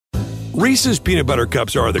Reese's Peanut Butter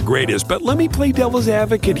Cups are the greatest, but let me play devil's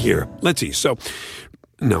advocate here. Let's see. So,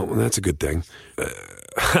 no, that's a good thing.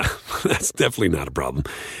 That's definitely not a problem.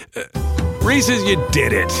 Reese's, you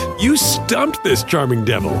did it. You stumped this charming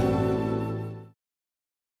devil.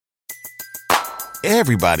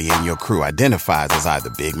 Everybody in your crew identifies as either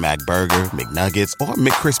Big Mac Burger, McNuggets, or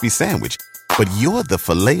McCrispy Sandwich. But you're the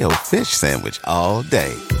Filet-O-Fish Sandwich all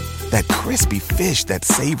day. That crispy fish, that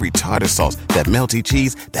savory tartar sauce, that melty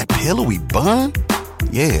cheese, that pillowy bun.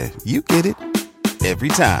 Yeah, you get it. Every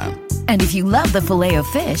time. And if you love the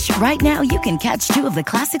Filet-O-Fish, right now you can catch two of the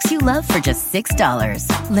classics you love for just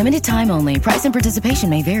 $6. Limited time only. Price and participation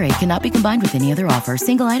may vary. Cannot be combined with any other offer.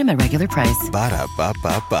 Single item at regular price.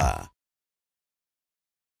 Ba-da-ba-ba-ba.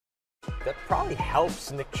 That probably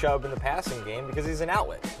helps Nick Chubb in the passing game because he's an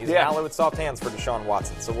outlet. He's an outlet with soft hands for Deshaun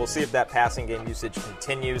Watson. So we'll see if that passing game usage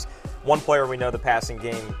continues. One player we know the passing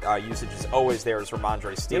game usage is always there is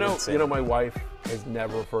Ramondre Stevenson. You know, my wife has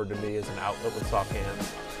never referred to me as an outlet with soft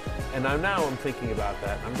hands. And now I'm thinking about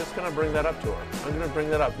that. I'm just going to bring that up to her. I'm going to bring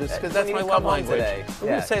that up because that's my love language. Today. I'm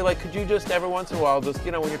going to say, like, could you just every once in a while just,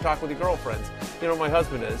 when you're talking with your girlfriends, my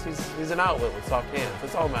husband is. He's an outlet with soft hands.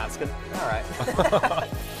 That's all I'm asking. All right.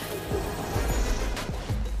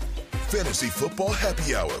 Fantasy Football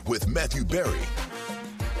Happy Hour with Matthew Berry.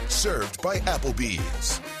 Served by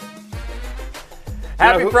Applebee's.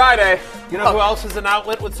 Happy Friday. You know who else is an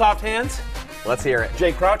outlet with soft hands? Let's hear it.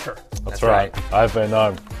 Jay Croucher. That's right. I've been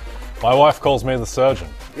known. My wife calls me the surgeon.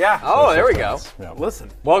 Yeah. Oh, there we go. Yeah.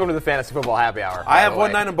 Listen. Welcome to the Fantasy Football Happy Hour. I have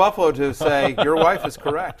one night in Buffalo to say your wife is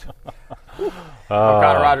correct.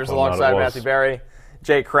 Connor Rogers alongside Matthew Berry,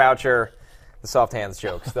 Jay Croucher. The soft hands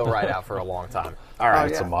jokes, they'll ride out for a long time. All right.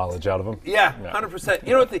 Get some mileage out of them. Yeah, 100%.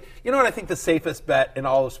 You know what I think the safest bet in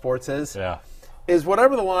all of sports is? Yeah. Is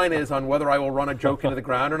whatever the line is on whether I will run a joke into the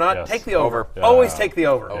ground or not, take the over. Yeah. Always take the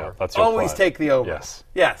over. Yeah, that's your Always play. take the over. Yes.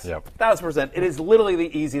 Yes. Yep. 1,000%. It is literally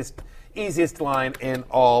the easiest line in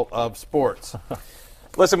all of sports.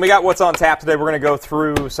 Listen, we got what's on tap today. We're going to go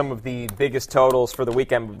through some of the biggest totals for the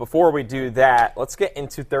weekend. But before we do that, let's get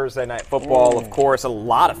into Thursday Night Football. Of course, a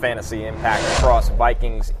lot of fantasy impact across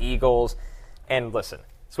Vikings-Eagles. And listen,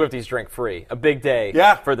 Swifties drink free. A big day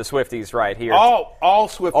for the Swifties right here. All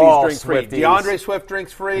Swifties drink free. DeAndre Swift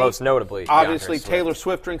drinks free. Most notably. Obviously, Taylor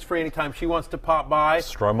Swift drinks free anytime she wants to pop by.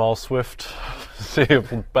 Stromal Swift. See a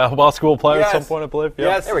basketball player at some point, I believe. Yeah.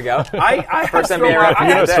 Yes. There we go. I have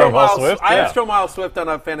Stromal Swift on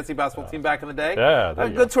a fantasy basketball team back in the day. Yeah, a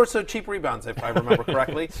good source of cheap rebounds, if I remember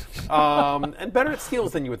correctly. And better at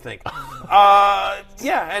steals than you would think.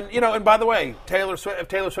 And by the way, if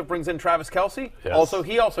Taylor Swift brings in Travis Kelce,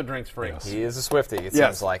 he also drinks free. Yes. He is a Swiftie, it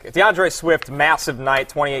seems like. DeAndre Swift, massive night,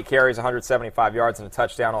 28 carries, 175 yards, and a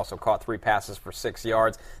touchdown. Also caught 3 passes for 6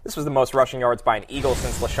 yards. This was the most rushing yards by an Eagle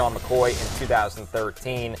since LaShawn McCoy in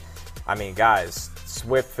 2013. I mean, guys,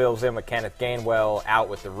 Swift fills in with Kenneth Gainwell out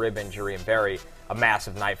with the rib injury, and a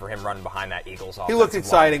massive night for him running behind that Eagles offensive He looked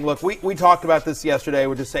exciting. line. Look, we talked about this yesterday.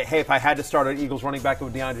 We'd just say, hey, if I had to start an Eagles running back, it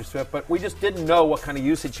would be DeAndre Swift. But we just didn't know what kind of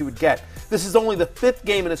usage he would get. This is only the 5th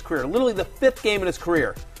game in his career, literally the 5th game in his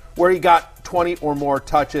career, where he got 20 or more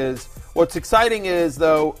touches. What's exciting is,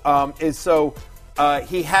 though,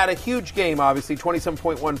 he had a huge game, obviously,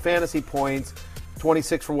 27.1 fantasy points,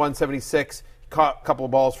 26 for 176, caught a couple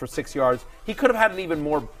of balls for 6 yards. He could have had an even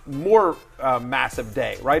more massive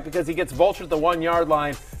day, right? Because he gets vultured at the 1 yard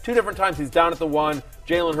line 2 different times. He's down at the 1.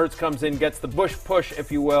 Jalen Hurts comes in, gets the bush push,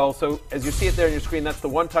 if you will. So as you see it there on your screen, that's the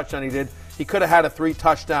 1 touchdown he did. He could have had a 3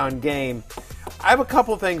 touchdown game. I have a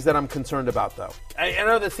couple of things that I'm concerned about, though. I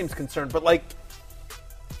know this seems concerned, but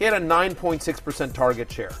he had a 9.6%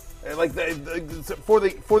 target share.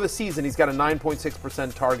 For the season, he's got a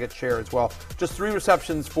 9.6% target share as well. Just 3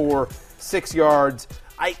 receptions for 6 yards.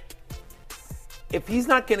 If he's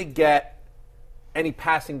not going to get any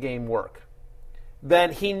passing game work,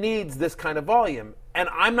 then he needs this kind of volume. And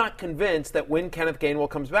I'm not convinced that when Kenneth Gainwell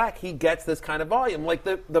comes back, he gets this kind of volume.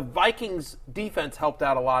 The Vikings defense helped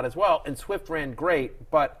out a lot as well, and Swift ran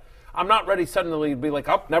great, but I'm not ready suddenly to be like,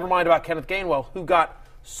 oh, never mind about Kenneth Gainwell, who got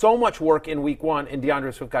so much work in week 1, and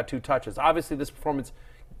DeAndre Swift got 2 touches. Obviously, this performance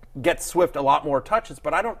gets Swift a lot more touches,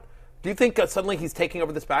 but do you think suddenly he's taking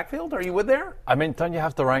over this backfield? Are you with there? I mean, don't you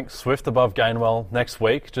have to rank Swift above Gainwell next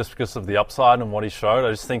week just because of the upside and what he showed? I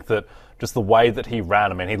just think that just the way that he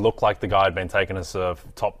ran, I mean, he looked like the guy had been taken as a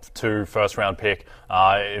top 2 first-round pick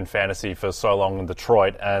in fantasy for so long in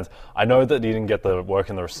Detroit. And I know that he didn't get the work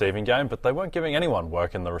in the receiving game, but they weren't giving anyone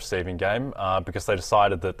work in the receiving game because they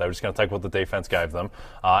decided that they were just going to take what the defense gave them,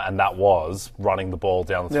 and that was running the ball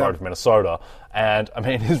down the throat of Minnesota. And, I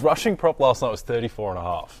mean, his rushing prop last night was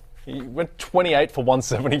 34.5. He went 28 for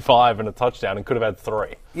 175 and a touchdown and could have had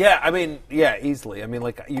 3. Yeah, I mean, easily. I mean,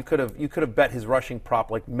 like you could have bet his rushing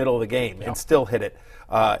prop like middle of the game and still hit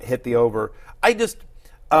the over.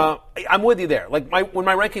 I'm with you there. Like when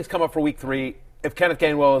my rankings come up for week 3, if Kenneth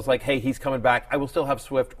Gainwell is like, hey, he's coming back, I will still have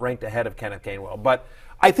Swift ranked ahead of Kenneth Gainwell. But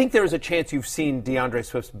I think there is a chance you've seen DeAndre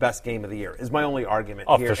Swift's best game of the year. Is my only argument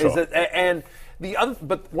here. For sure.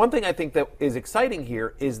 But one thing I think that is exciting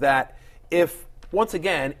here is that if once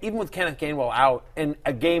again, even with Kenneth Gainwell out in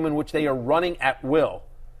a game in which they are running at will,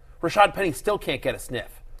 Rashad Penny still can't get a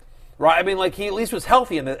sniff. Right? I mean, like he at least was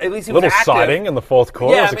healthy at least he was active. Little sighting in the fourth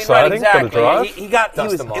quarter was exciting exactly. for the drive.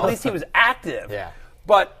 At least he was active. Yeah.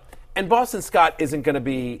 And Boston Scott isn't going to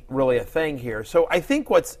be really a thing here. So I think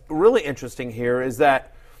what's really interesting here is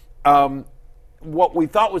that what we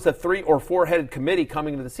thought was a 3 or 4-headed committee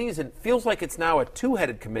coming into the season feels like it's now a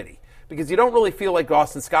 2-headed committee. Because you don't really feel like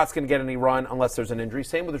Boston Scott's going to get any run unless there's an injury.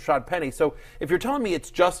 Same with Rashad Penny. So if you're telling me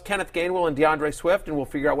it's just Kenneth Gainwell and DeAndre Swift and we'll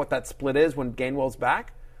figure out what that split is when Gainwell's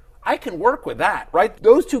back, I can work with that, right?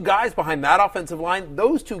 Those two guys behind that offensive line,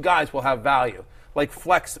 those two guys will have value, like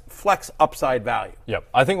flex upside value. Yep.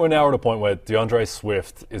 I think we're now at a point where DeAndre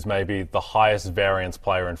Swift is maybe the highest variance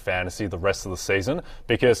player in fantasy the rest of the season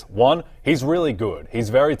because, one, he's really good. He's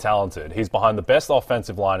very talented. He's behind the best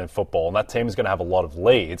offensive line in football, and that team is going to have a lot of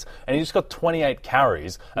leads. And he just got 28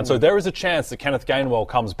 carries. And so there is a chance that Kenneth Gainwell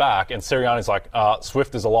comes back and Sirianni's like,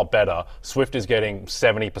 Swift is a lot better. Swift is getting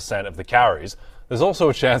 70% of the carries. There's also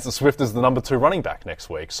a chance that Swift is the number 2 running back next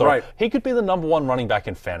week. So he could be the number 1 running back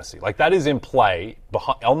in fantasy. Like, that is in play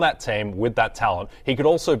on that team with that talent. He could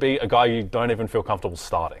also be a guy you don't even feel comfortable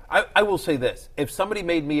starting. I will say this. If somebody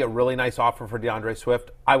made me a really nice offer for DeAndre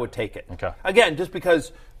Swift, I would take it. Okay. Again, just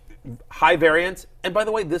because high variance. And by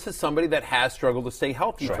the way, this is somebody that has struggled to stay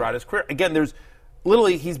healthy throughout his career. Again,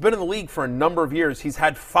 literally, he's been in the league for a number of years. He's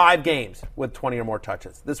had 5 games with 20 or more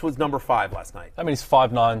touches. This was number 5 last night. I mean, he's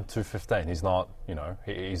 5'9", 215. He's not,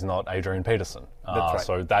 he's not Adrian Peterson. That's right.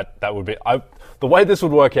 So that would be the way this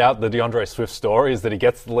would work out. The DeAndre Swift story is that he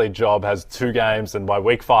gets the lead job, has 2 games, and by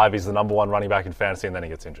week 5 he's the number 1 running back in fantasy, and then he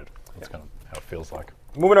gets injured. That's kind of how it feels like.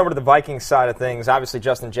 Moving over to the Vikings side of things, obviously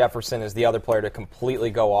Justin Jefferson is the other player to completely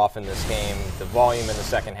go off in this game. The volume in the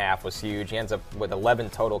second half was huge. He ends up with 11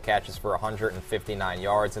 total catches for 159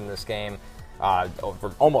 yards in this game,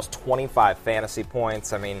 over almost 25 fantasy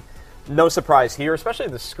points. I mean, no surprise here, especially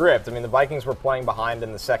the script. I mean, the Vikings were playing behind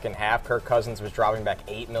in the second half. Kirk Cousins was dropping back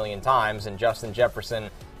 8 million times, and Justin Jefferson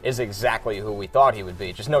is exactly who we thought he would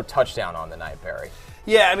be. Just no touchdown on the night, Barry.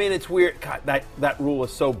 Yeah, I mean, it's weird. God, that rule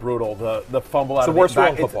is so brutal. The fumble out of the worst rule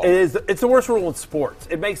in football. It's the worst rule in sports.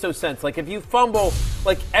 It makes no sense. Like if you fumble,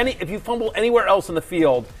 if you fumble anywhere else in the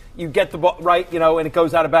field, you get the ball right, and it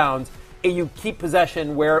goes out of bounds, and you keep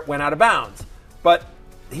possession where it went out of bounds. But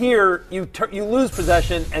here, you lose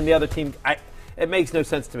possession, and the other team. It makes no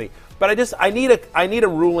sense to me. But I need a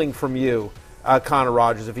ruling from you, Connor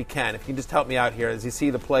Rogers, if you can. If you can just help me out here, as you see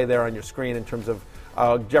the play there on your screen in terms of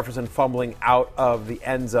Jefferson fumbling out of the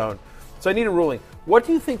end zone. So I need a ruling. What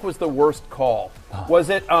do you think was the worst call? Was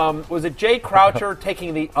it Jay Croucher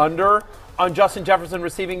taking the under on Justin Jefferson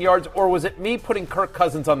receiving yards, or was it me putting Kirk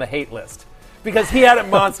Cousins on the hate list? Because he had a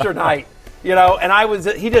monster night,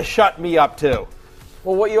 and he just shut me up too.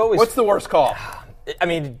 Well, what's the worst call? I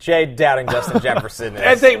mean, Jay doubting Justin Jefferson.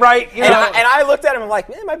 Right. And I looked at him and I'm like,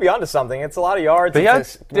 man, it might be onto something. It's a lot of yards.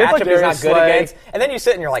 Matchup is not good against. And then you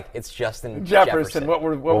sit and you're like, it's Justin Jefferson. What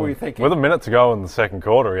were we thinking? With a minute to go in the second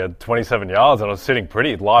quarter, he had 27 yards and I was sitting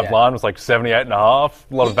pretty. Live line was like 78.5.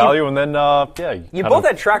 A lot of value. And then, You both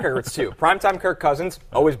had track records, too. Primetime Kirk Cousins,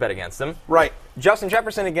 always bet against him. Right. Justin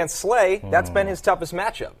Jefferson against Slay, that's been his toughest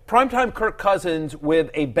matchup. Primetime Kirk Cousins with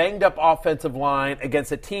a banged-up offensive line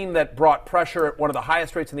against a team that brought pressure at one of the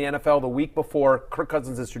highest rates in the NFL the week before. Kirk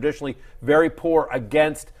Cousins is traditionally very poor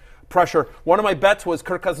against pressure. One of my bets was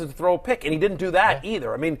Kirk Cousins to throw a pick, and he didn't do that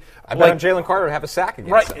either. I mean, I bet on Jalen Carter to have a sack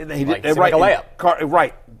against him. He did, seemed like a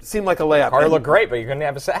layup. Seemed like a layup. Carter looked great, but you couldn't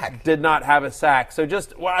have a sack. Did not have a sack. So I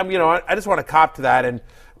just want to cop to that. And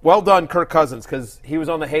well done, Kirk Cousins, because he was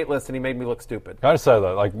on the hate list and he made me look stupid. I just say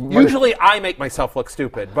that, usually I make myself look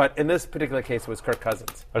stupid, but in this particular case, it was Kirk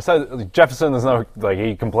Cousins. I say Jefferson. There's no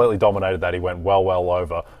he completely dominated that. He went well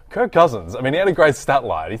over. Kirk Cousins. I mean, he had a great stat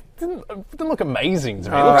line. He didn't look amazing to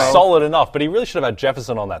me. He looked solid enough, but he really should have had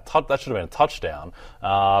Jefferson on that. That should have been a touchdown.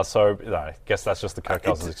 I guess that's just the Kirk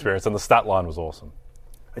Cousins experience, and the stat line was awesome.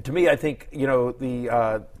 To me, I think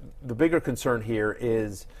the bigger concern here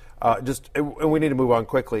is. And we need to move on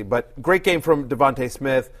quickly, but great game from Devontae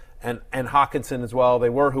Smith and Hawkinson as well.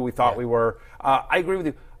 They were who we thought we were. I agree with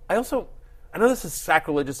you. I also, I know this is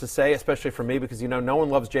sacrilegious to say, especially for me, because no one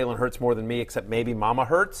loves Jalen Hurts more than me, except maybe Mama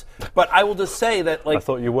Hurts. But I will just say that, I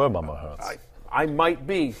thought you were Mama Hurts. I might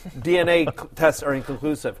be. DNA tests are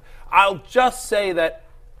inconclusive. I'll just say that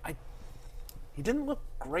he didn't look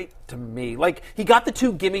great to me. He got the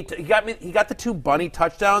two he got the two bunny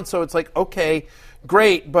touchdowns, so it's okay,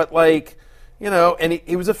 great, but and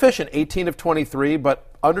he was efficient, 18 of 23, but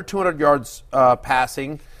under 200 yards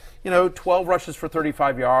passing. 12 rushes for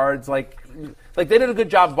 35 yards. They did a good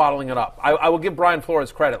job bottling it up. I will give Brian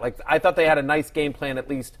Flores credit. I thought they had a nice game plan, at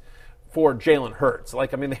least for Jalen Hurts. They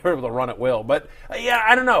were able to run at will. But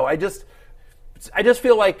I don't know. I just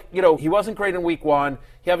feel he wasn't great in week 1.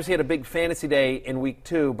 He obviously had a big fantasy day in week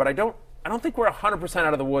 2, but I don't think we're 100%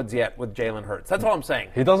 out of the woods yet with Jalen Hurts. That's all I'm saying.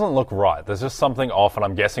 He doesn't look right. There's just something off, and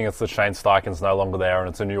I'm guessing it's that Shane Steichen's no longer there, and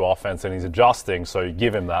it's a new offense, and he's adjusting, so you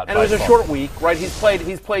give him that. And it was a short week, right? He's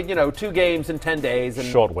played 2 games in 10 days. And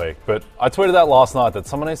short week. But I tweeted out last night that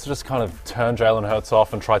someone needs to just kind of turn Jalen Hurts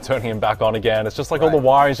off and try turning him back on again. It's just all the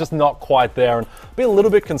wiring's just not quite there, and be a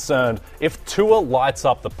little bit concerned. If Tua lights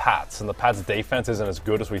up the Pats, and the Pats' defense isn't as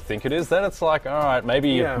good as we think it is, then it's all right,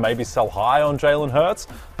 maybe sell high on Jalen Hurts,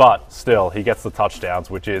 but still, he gets the touchdowns,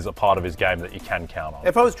 which is a part of his game that you can count on.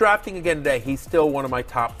 If I was drafting again today, he's still one of my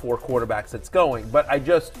top 4 quarterbacks that's going. But I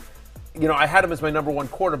just, I had him as my number 1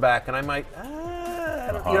 quarterback, and I might,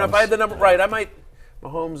 if I had the number right, I might,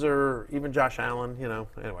 Mahomes or even Josh Allen,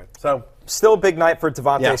 anyway. So still a big night for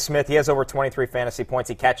Devontae Smith. He has over 23 fantasy points.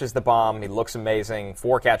 He catches the bomb, and he looks amazing.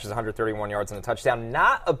 4 catches, 131 yards, and a touchdown.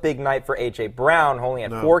 Not a big night for A.J. Brown, who only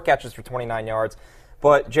had 4 catches for 29 yards.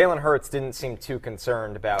 But Jalen Hurts didn't seem too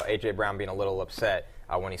concerned about A.J. Brown being a little upset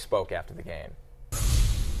when he spoke after the game.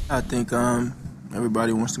 I think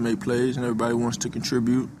everybody wants to make plays and everybody wants to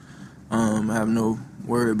contribute. I have no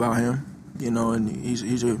worry about him, and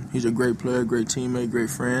he's a great player, great teammate, great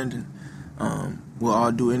friend, and we'll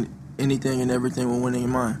all do anything and everything with winning in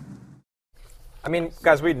mind. I mean,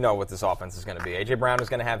 guys, we know what this offense is going to be. A.J. Brown is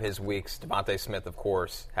going to have his weeks. Devontae Smith, of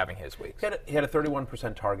course, having his weeks. He had a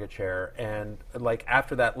 31% target share, and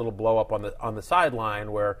after that little blow up on the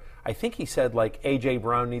sideline, where I think he said A.J.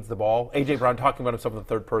 Brown needs the ball. A.J. Brown talking about himself in the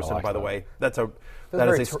third person, by the way. That's a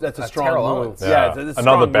strong move. Yeah, it's a another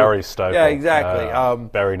strong Barry move. staple. Yeah, exactly.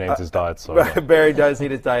 Barry needs his diet soda. Barry does need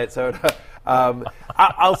his diet soda.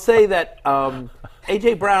 I'll say that.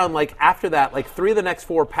 A.J. Brown, after that, 3 of the next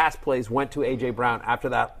 4 pass plays went to A.J. Brown after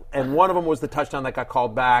that, and one of them was the touchdown that got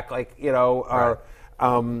called back, and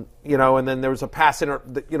then there was a pass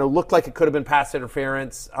looked like it could have been pass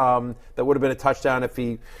interference that would have been a touchdown if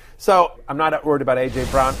he. So I'm not worried about A.J.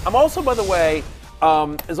 Brown. I'm also, by the way,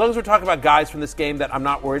 as long as we're talking about guys from this game that I'm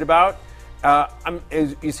not worried about,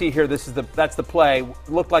 as you see here, that's the play.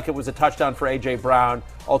 Looked like it was a touchdown for A.J. Brown.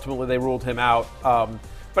 Ultimately, they ruled him out.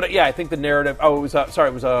 But I think the narrative. It was a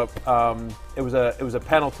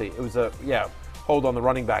penalty. It was a hold on the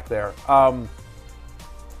running back there. So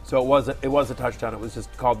it was a touchdown. It was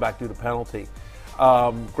just called back due to penalty.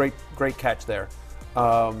 Great catch there.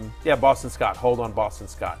 Boston Scott. Hold on, Boston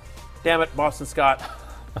Scott. Damn it, Boston Scott.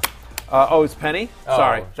 It's Penny?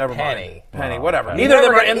 Sorry, never mind. Penny, whatever. Neither of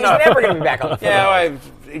them are he's never going to be back on the field.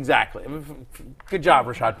 Exactly. Good job,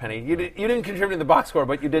 Rashad Penny. You didn't contribute to the box score,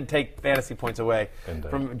 but you did take fantasy points away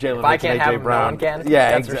from Jalen Hurts and A.J. Brown. No one can.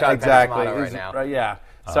 Yeah, that's exactly. Right now.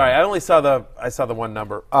 Sorry, I only saw the one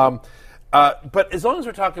number. But as long as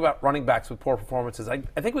we're talking about running backs with poor performances, I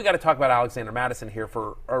think we got to talk about Alexander Mattison here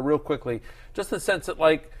for real quickly. Just the sense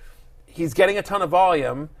that he's getting a ton of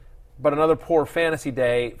volume, but another poor fantasy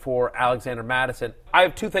day for Alexander Mattison. I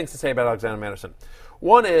have 2 things to say about Alexander Mattison.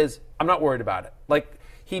 One is I'm not worried about it.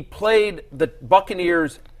 He played the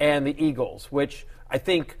Buccaneers and the Eagles, which I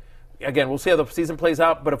think, again, we'll see how the season plays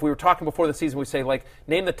out, but if we were talking before the season, we say,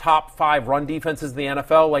 name the top 5 run defenses in the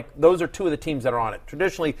NFL. Those are 2 of the teams that are on it.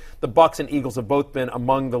 Traditionally, the Bucs and Eagles have both been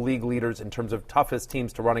among the league leaders in terms of toughest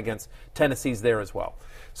teams to run against. Tennessee's there as well.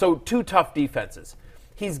 So 2 tough defenses.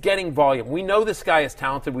 He's getting volume. We know this guy is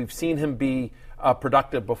talented. We've seen him be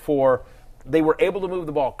productive before. They were able to move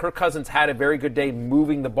the ball. Kirk Cousins had a very good day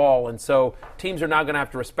moving the ball, and so teams are now going to have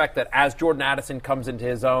to respect that as Jordan Addison comes into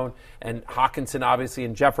his own, and Hawkinson, obviously,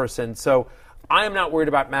 and Jefferson. So I am not worried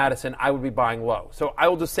about Madison. I would be buying low. So I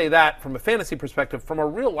will just say that from a fantasy perspective. From a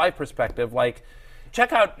real-life perspective,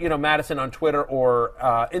 check out Madison on Twitter or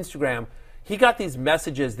Instagram. He got these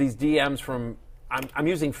messages, these DMs from I'm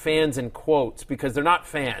using fans in quotes because they're not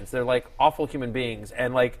fans. They're awful human beings.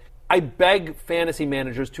 And I beg fantasy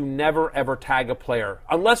managers to never, ever tag a player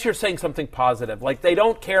unless you're saying something positive. They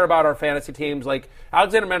don't care about our fantasy teams.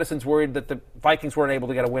 Alexander Madison's worried that the Vikings weren't able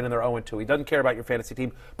to get a win and they're 0-2. He doesn't care about your fantasy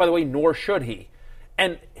team. By the way, nor should he.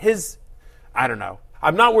 And his I don't know.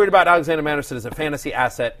 I'm not worried about Alexander Matterson as a fantasy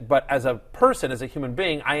asset, but as a person, as a human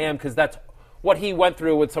being, I am, because that's what he went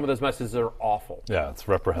through with some of those messages are awful. Yeah, it's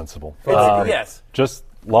reprehensible. Yes. Just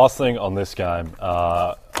last thing on this game,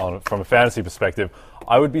 from a fantasy perspective,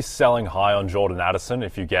 I would be selling high on Jordan Addison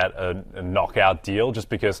if you get a knockout deal, just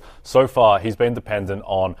because so far he's been dependent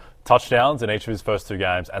on touchdowns in each of his first 2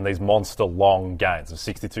 games and these monster long gains of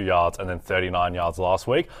 62 yards and then 39 yards last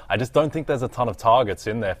week. I just don't think there's a ton of targets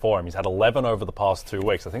in there for him. He's had 11 over the past 2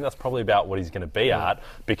 weeks. I think that's probably about what he's going to be at,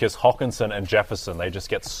 because Hawkinson and Jefferson, they just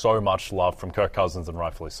get so much love from Kirk Cousins, and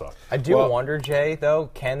rightfully so. I do wonder, Jay,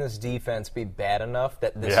 though, can this defense be bad enough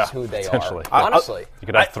that this is who they are? Honestly. You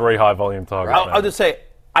could have 3 high-volume targets. I'll just say,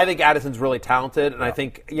 I think Addison's really talented, and I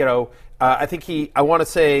think, I think he had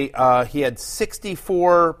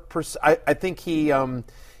 64%. I think he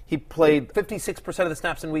played 56% of the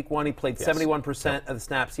snaps in week 1. He played 71% of the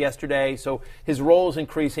snaps yesterday. So his role is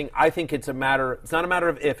increasing. I think it's not a matter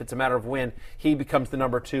of if, it's a matter of when he becomes the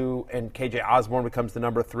number 2 and KJ Osborne becomes the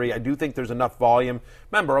number 3. I do think there's enough volume.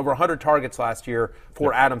 Remember, over 100 targets last year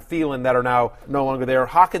for Adam Thielen that are now no longer there.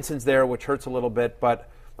 Hawkinson's there, which hurts a little bit, but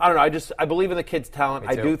I don't know. I believe in the kid's talent.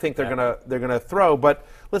 I do think they're gonna throw. But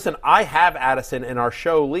listen, I have Addison in our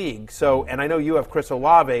show league. So, and I know you have Chris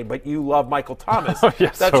Olave, but you love Michael Thomas.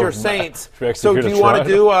 That's your Saints. So do you want to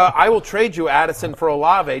do? I will trade you Addison for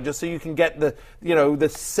Olave just so you can get the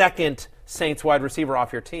second Saints wide receiver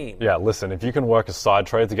off your team. Yeah, listen, if you can work a side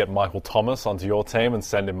trade to get Michael Thomas onto your team and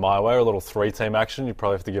send him my way, or a little 3-team action, you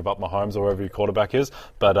probably have to give up Mahomes or whoever your quarterback is.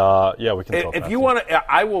 But we can talk. If you want to,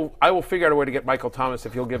 I will figure out a way to get Michael Thomas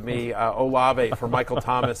if you'll give me Olave for Michael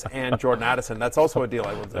Thomas and Jordan Addison. That's also a deal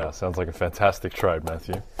I will do. Yeah, sounds like a fantastic trade,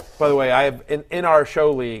 Matthew. By the way, I have in our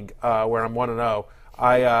show league where I'm 1-0,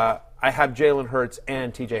 I have Jalen Hurts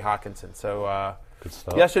and T.J. Hawkinson. So.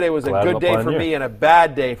 Yesterday was a good day for me and a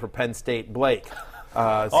bad day for Penn State Blake.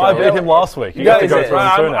 I beat him last week. You got to go through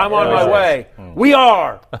I'm on my way. We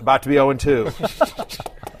are about to be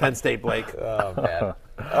 0-2. Penn State Blake. Oh, man.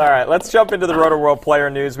 All right, let's jump into the Roto-World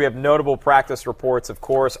player news. We have notable practice reports, of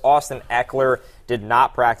course. Austin Eckler did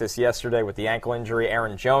not practice yesterday with the ankle injury.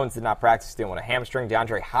 Aaron Jones did not practice dealing with a hamstring.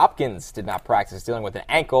 DeAndre Hopkins did not practice dealing with an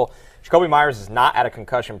ankle. Jacoby Myers is not at a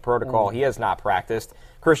concussion protocol. He has not practiced.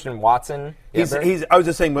 Christian Watson. I was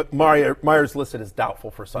just saying, Myers listed as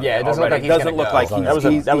doubtful for Sunday. Yeah, it doesn't look like he's going to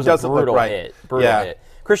go. That was a brutal hit. Hit.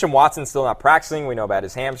 Christian Watson still not practicing. We know about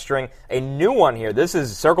his hamstring. A new one here.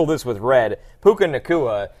 Circle this with red. Puka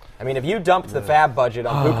Nacua. I mean, if you dumped the fab budget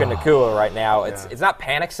on Puka Nacua right now, it's not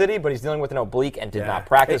Panic City, but he's dealing with an oblique and did not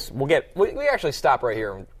practice. We actually stop right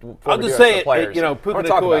here. I'll just say, Puka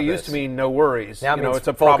Nacua used to mean no worries. Now it's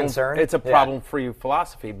a problem. Concern. It's a problem-free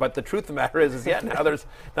philosophy. But the truth of the matter is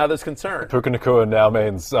now there's concern. Puka Nacua now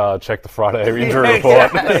means check the Friday injury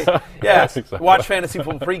report. Yes. Exactly. Watch Fantasy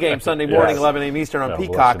Football pregame Sunday morning, 11 a.m. Eastern on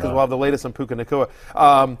Peacock, because we'll have the latest on Puka Nacua.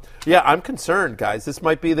 I'm concerned, guys. This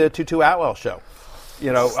might be the Tutu Atwell show. For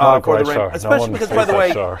the Rams, especially because, by the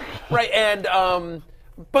way, right, and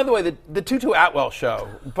by the way, the Tutu Atwell show,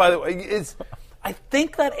 by the way, is. I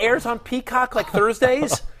think that airs on Peacock like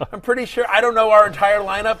Thursdays. I'm pretty sure. I don't know our entire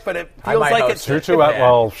lineup, but it feels like it's Tutu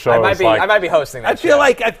Atwell show. I might be hosting that. I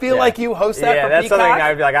feel like you host that for Peacock. Yeah, that's something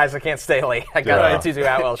I'd be like, guys, I can't stay late. I got the Tutu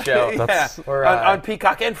Atwell show. On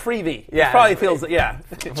Peacock and Freevee. Yeah, it probably feels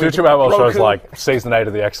Tutu Atwell shows like season 8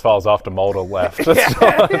 of the X-Files after Mulder left.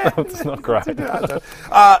 It's not great.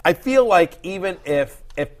 I feel like even if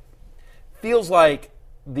it feels like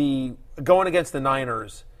the going against the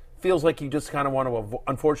Niners. Feels like you just kind of want to,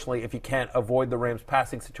 unfortunately, if you can't, avoid the Rams'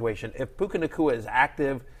 passing situation. If Puka Nacua is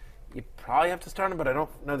active, you probably have to start him, but I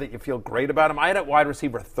don't know that you feel great about him. I had at wide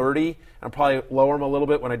receiver 30, and I'll probably lower him a little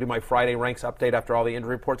bit when I do my Friday ranks update after all the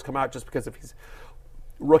injury reports come out, just because if he's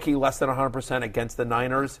rookie less than 100% against the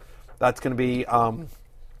Niners, that's going to be a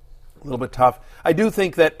little bit tough. I do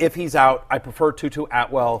think that if he's out, I prefer Tutu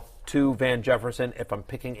Atwell to Van Jefferson if I'm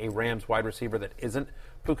picking a Rams wide receiver that isn't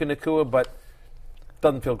Puka Nacua, but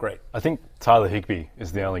doesn't feel great. I think Tyler Higbee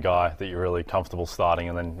is the only guy that you're really comfortable starting,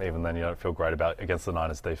 and then even then you don't feel great about against the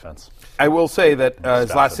Niners defense. I will say that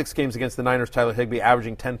his last 6 games against the Niners, Tyler Higbee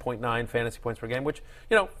averaging 10.9 fantasy points per game, which,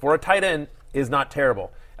 for a tight end is not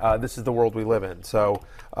terrible. This is the world we live in. So,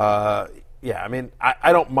 I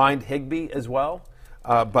don't mind Higbee as well,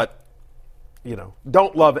 but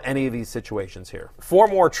don't love any of these situations here. 4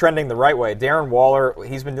 more trending the right way. Darren Waller,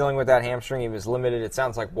 he's been dealing with that hamstring. He was limited. It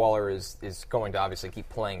sounds like Waller is going to obviously keep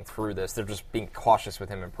playing through this. They're just being cautious with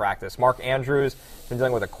him in practice. Mark Andrews been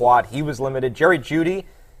dealing with a quad. He was limited. Jerry Jeudy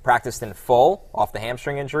practiced in full off the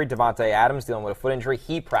hamstring injury. Devontae Adams dealing with a foot injury.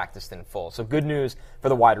 He practiced in full. So good news for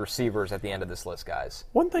the wide receivers at the end of this list, guys.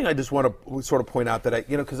 One thing I just want to sort of point out that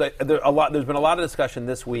because there's been a lot of discussion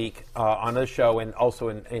this week on this show and also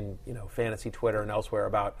in fantasy Twitter and elsewhere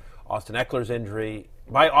about Austin Eckler's injury,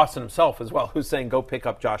 by Austin himself as well, who's saying go pick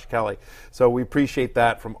up Josh Kelly. So we appreciate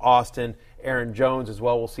that from Austin. Aaron Jones as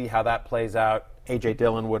well. We'll see how that plays out. A.J.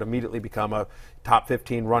 Dillon would immediately become a top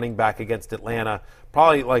 15 running back against Atlanta.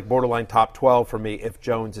 Probably like borderline top 12 for me if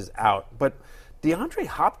Jones is out. But DeAndre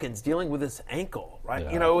Hopkins dealing with his ankle,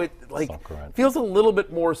 right? Yeah, it feels a little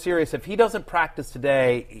bit more serious. If he doesn't practice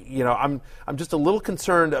today, I'm just a little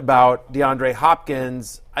concerned about DeAndre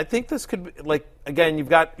Hopkins. I think this could be, again, you've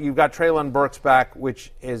got Treylon Burks back,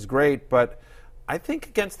 which is great, but I think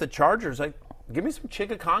against the Chargers, give me some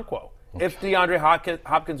Chigakonkwo. Okay. If DeAndre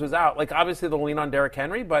Hopkins was out, obviously they'll lean on Derrick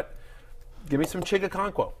Henry, but give me some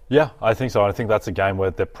Chigakonkwo. Yeah, I think so. I think that's a game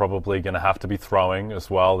where they're probably going to have to be throwing as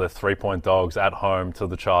well. They're 3-point dogs at home to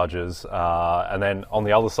the Chargers. And then on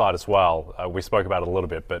the other side as well, we spoke about it a little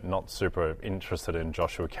bit, but not super interested in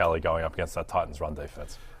Joshua Kelly going up against that Titans run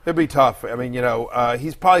defense. It'd be tough. I mean,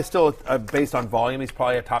 he's probably still, based on volume, he's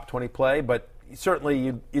probably a top 20 play, but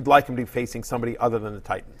certainly you'd like him to be facing somebody other than the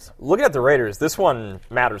Titans. Looking at the Raiders, this one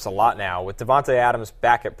matters a lot now. With Devontae Adams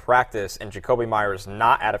back at practice and Jacoby Myers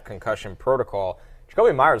not out of concussion protocol,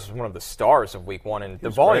 Jacoby Myers was one of the stars of Week 1, and the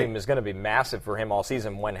volume is going to be massive for him all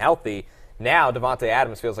season when healthy. Now Devontae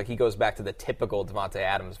Adams feels like he goes back to the typical Devontae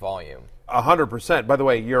Adams volume. 100%. By the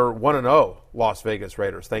way, you're 1-0 Las Vegas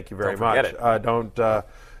Raiders. Thank you very much.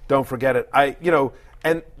 Don't forget it.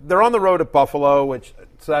 And they're on the road at Buffalo,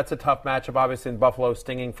 so that's a tough matchup, obviously, in Buffalo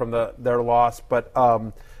stinging from their loss. But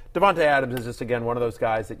Devontae Adams is just, again, one of those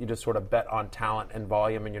guys that you just sort of bet on talent and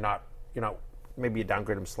volume, and you're not, maybe you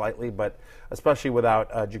downgrade him slightly, but especially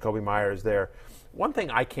without Jacoby Myers there. One thing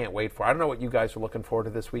I can't wait for, I don't know what you guys are looking forward to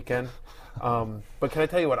this weekend, but can I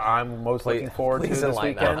tell you what I'm most looking forward to this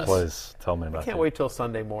weekend? Please tell me about it. I can't wait till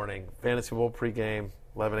Sunday morning. Fantasy Bowl pregame.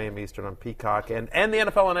 11 a.m. Eastern on Peacock, and the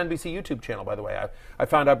NFL on NBC YouTube channel, by the way. I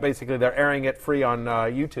found out basically they're airing it free on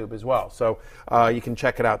YouTube as well, so you can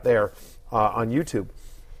check it out there on YouTube.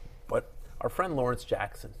 But our friend Lawrence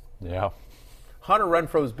Jackson, Hunter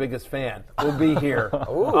Renfro's biggest fan, will be here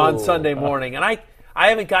on Sunday morning. And I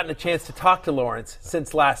haven't gotten a chance to talk to Lawrence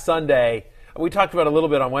since last Sunday. We talked about it a little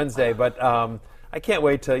bit on Wednesday, but I can't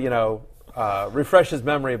wait to, refresh his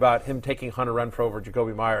memory about him taking Hunter Renfrow over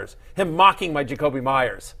Jacoby Myers, him mocking my Jacoby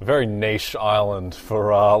Myers. A very niche island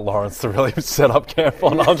for Lawrence to really set up camp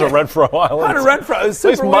on Hunter Renfrow Island. Hunter Renfrow is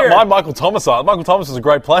super weird. My Michael Thomas Island. Michael Thomas was a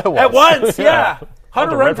great player once. At once, yeah.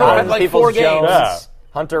 Hunter Renfrow had 4 games. Yeah.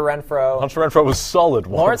 Hunter Renfrow was solid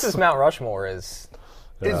once. Lawrence's Mount Rushmore is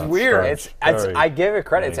weird. I give it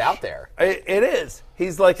credit. It's out there. It is.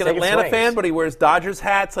 He's like an Atlanta fan, but he wears Dodgers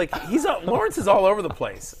hats. Lawrence is all over the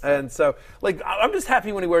place, and so I'm just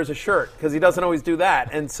happy when he wears a shirt because he doesn't always do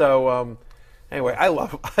that. And so anyway, I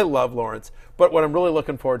love Lawrence. But what I'm really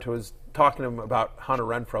looking forward to is talking to him about Hunter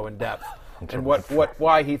Renfrow in depth and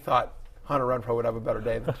why he thought Hunter Renfrow would have a better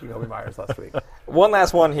day than Jacoby Myers last week. One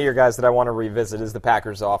last one here, guys, that I want to revisit is the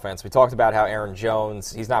Packers' offense. We talked about how Aaron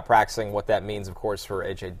Jones, he's not practicing, what that means, of course, for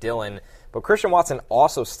A.J. Dillon. But Christian Watson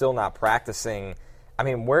also still not practicing. I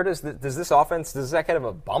mean, where does this offense, does that kind of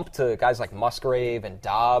a bump to guys like Musgrave and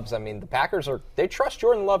Dobbs? I mean, the Packers, they trust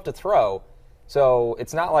Jordan Love to throw, so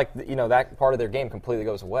it's not like, that part of their game completely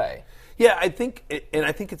goes away. Yeah, I think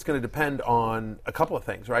it's going to depend on a couple of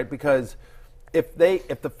things, right? Because if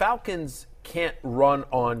the Falcons can't run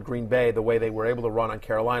on Green Bay the way they were able to run on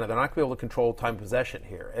Carolina, they're not going to be able to control time possession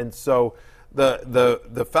here. And so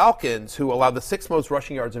the Falcons, who allowed the 6th most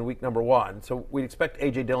rushing yards in week number 1, so we'd expect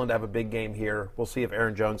A.J. Dillon to have a big game here. We'll see if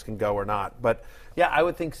Aaron Jones can go or not. But, yeah, I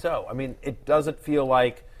would think so. I mean, it doesn't feel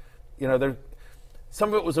like, some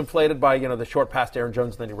of it was inflated by, the short pass to Aaron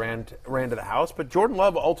Jones, and then he ran to the house. But Jordan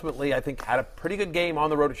Love ultimately, I think, had a pretty good game on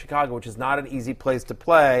the road at Chicago, which is not an easy place to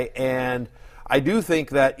play. And I do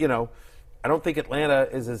think that, I don't think Atlanta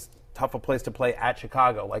is as tough a place to play at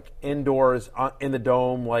Chicago. Like indoors, in the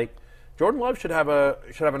dome, Jordan Love should have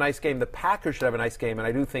a nice game. The Packers should have a nice game. And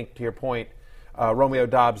I do think, to your point, Romeo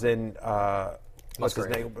Dobbs and what's his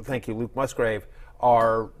name? Thank you, Luke Musgrave,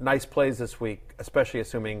 are nice plays this week, especially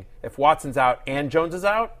assuming if Watson's out and Jones is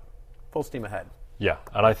out, full steam ahead. Yeah,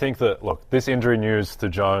 and I think that, look, this injury news to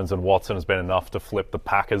Jones and Watson has been enough to flip the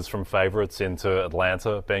Packers from favourites into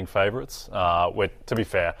Atlanta being favourites. To be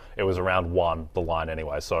fair, it was around 1, the line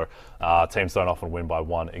anyway, so teams don't often win by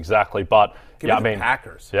 1 exactly. But,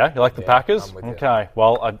 Packers. Yeah, you like the Packers? I'm with you. Okay,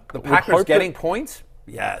 well, the Packers getting points?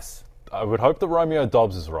 Yes. I would hope that Romeo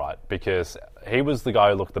Doubs is right, because he was the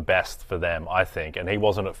guy who looked the best for them, I think, and he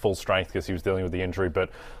wasn't at full strength because he was dealing with the injury. But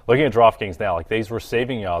looking at DraftKings now, like these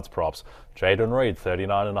receiving yards props, Jayden Reed,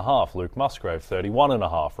 39.5, Luke Musgrave,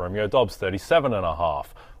 31.5, Romeo Doubs, 37.5.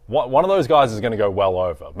 One of those guys is going to go well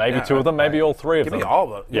over. Maybe two of them, maybe all three of them.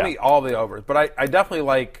 Give me all the overs. But I definitely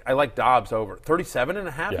like Dobbs over.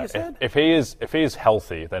 37.5, you said? If he is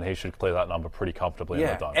healthy, then he should clear that number pretty comfortably in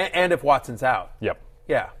the dome. And if Watson's out. Yep.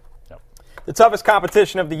 Yeah. The toughest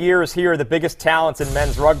competition of the year is here. The biggest talents in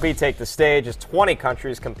men's rugby take the stage as 20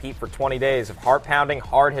 countries compete for 20 days of heart-pounding,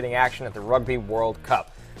 hard-hitting action at the Rugby World Cup.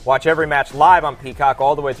 Watch every match live on Peacock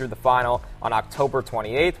all the way through the final on October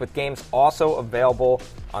 28th, with games also available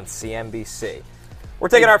on CNBC. We're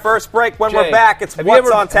taking our first break. When we're back, it's What's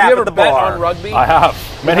on Tap at the bar. Have you ever bet on rugby? I have.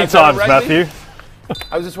 Many times, Matthew.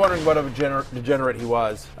 I was just wondering what of a degenerate he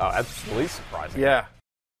was. Oh, that's the least surprising. Yeah.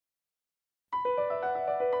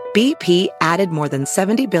 BP added more than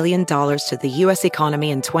 $70 billion to the U.S.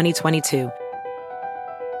 economy in 2022.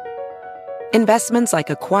 Investments like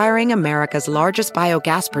acquiring America's largest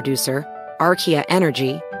biogas producer, Archaea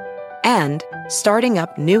Energy, and starting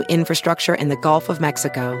up new infrastructure in the Gulf of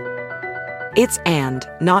Mexico. It's and,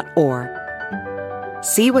 not or.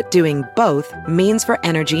 See what doing both means for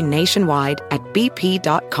energy nationwide at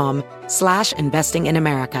bp.com/investing in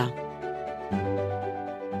America.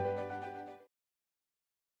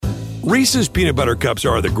 Reese's peanut butter cups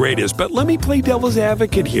are the greatest, but let me play devil's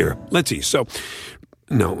advocate here. Let's see. So,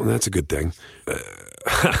 no, that's a good thing.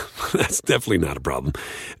 That's definitely not a problem.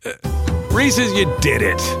 Reese's, you did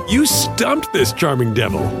it. You stumped this charming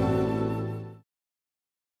devil.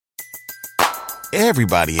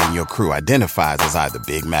 Everybody in your crew identifies as either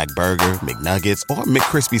Big Mac Burger, McNuggets, or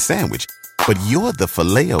McCrispy Sandwich. But you're the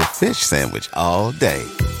Filet-O-Fish Sandwich all day.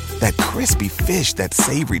 That crispy fish, that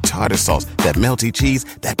savory tartar sauce, that melty cheese,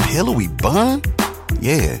 that pillowy bun.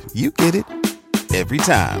 Yeah, you get it. Every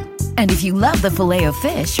time. And if you love the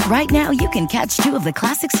Filet-O-Fish, right now you can catch two of the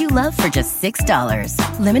classics you love for just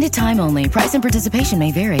 $6. Limited time only. Price and participation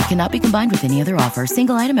may vary. Cannot be combined with any other offer.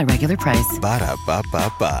 Single item at regular price.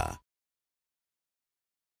 Ba-da-ba-ba-ba.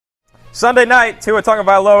 Sunday night, Tua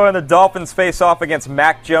Tagovailoa and the Dolphins face off against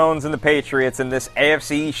Mac Jones and the Patriots in this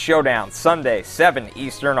AFC showdown. Sunday, 7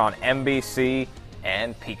 Eastern on NBC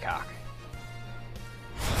and Peacock.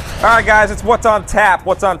 All right, guys, it's What's on Tap.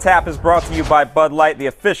 What's on Tap is brought to you by Bud Light, the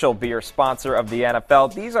official beer sponsor of the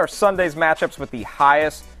NFL. These are Sunday's matchups with the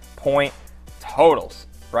highest point totals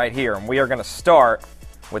right here. And we are going to start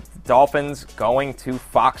with the Dolphins going to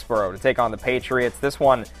Foxborough to take on the Patriots. This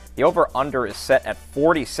one, the over-under is set at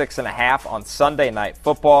 46.5 on Sunday Night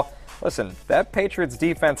Football. Listen, that Patriots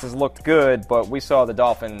defense has looked good, but we saw the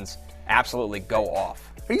Dolphins absolutely go off.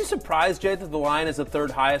 Are you surprised, Jay, that the line is the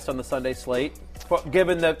third highest on the Sunday slate?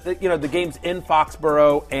 Given that the game's in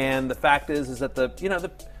Foxborough, and the fact is that the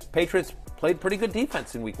Patriots played pretty good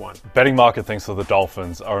defense in Week 1. Betting market thinks that the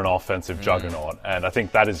Dolphins are an offensive juggernaut, and I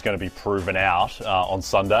think that is going to be proven out on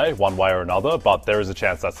Sunday, one way or another. But there is a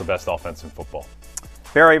chance that's the best offense in football.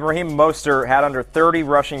 Barry, Raheem Mostert had under 30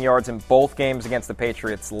 rushing yards in both games against the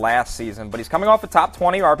Patriots last season, but he's coming off a top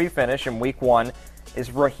 20 RB finish in Week 1.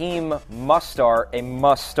 Is Raheem Mostert a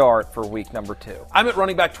must-start for week number 2? I'm at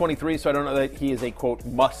running back 23, so I don't know that he is a, quote,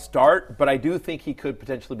 must-start, but I do think he could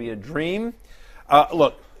potentially be a dream.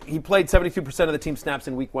 Look, he played 72% of the team snaps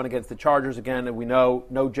in Week 1 against the Chargers again, and we know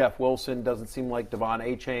no Jeff Wilson. Doesn't seem like Devon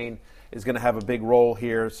Achane is going to have a big role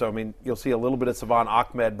here. So, I mean, you'll see a little bit of Savon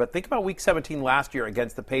Ahmed. But think about Week 17 last year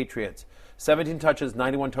against the Patriots. 17 touches,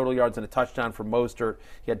 91 total yards, and a touchdown for Mostert.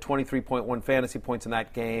 He had 23.1 fantasy points in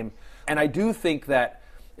that game. And I do think that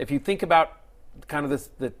if you think about kind of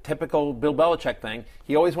the typical Bill Belichick thing,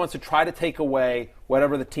 he always wants to try to take away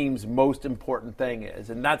whatever the team's most important thing is.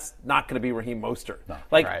 And that's not going to be Raheem Mostert. No,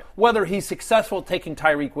 whether he's successful taking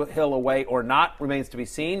Tyreek Hill away or not remains to be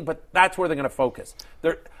seen, but that's where they're going to focus.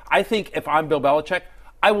 I think if I'm Bill Belichick,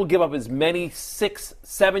 I will give up as many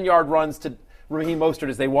 6-7 yard runs to Raheem Mostert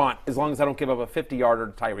as they want, as long as I don't give up a 50-yarder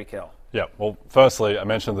to Tyreek Hill. Yeah, well, firstly, I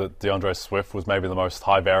mentioned that DeAndre Swift was maybe the most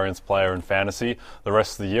high-variance player in fantasy. The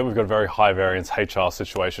rest of the year, we've got a very high-variance HR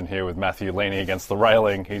situation here with Matthew leaning against the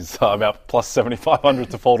railing. He's about plus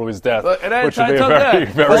 7,500 to fall to his death, which would be a very,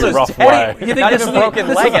 very rough way. You think not even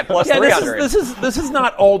broken leg at plus 300. This is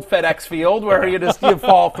not old FedEx Field where you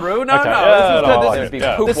fall through. No,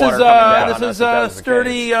 this is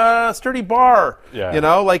sturdy bar. Yeah. You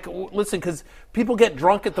know, like, listen, because people get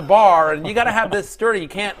drunk at the bar, and you got to have this sturdy. You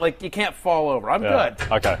can't fall over. I'm good.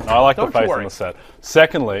 Okay, no, I like Don't the faith you in worry. the set.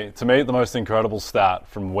 Secondly, to me, the most incredible stat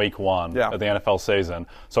from week 1 of the NFL season.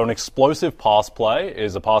 So an explosive pass play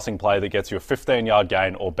is a passing play that gets you a 15-yard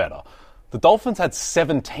gain or better. The Dolphins had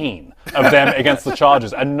 17 of them against the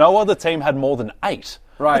Chargers, and no other team had more than 8.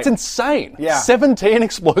 Right. That's insane. Yeah. 17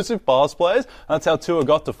 explosive pass plays. That's how Tua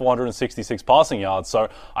got to 466 passing yards. So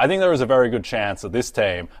I think there is a very good chance that this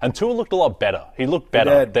team, and Tua looked a lot better. He looked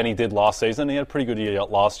better than he did last season. He had a pretty good year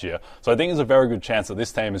last year. So I think there's a very good chance that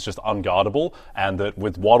this team is just unguardable, and that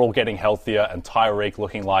with Waddle getting healthier and Tyreek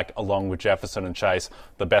looking like, along with Jefferson and Chase,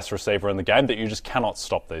 the best receiver in the game, that you just cannot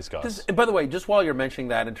stop these guys. By the way, just while you're mentioning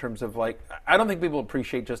that in terms of I don't think people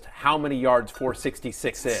appreciate just how many yards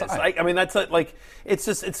 466 is. I mean, that's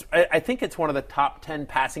I think it's one of the top 10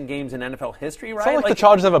 passing games in NFL history, right? It's not like the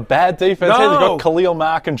Chargers have a bad defense. No. They've got Khalil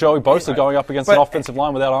Mack and Joey Bosa going up against an offensive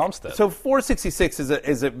line without Armstead. So 466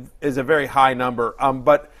 is a very high number.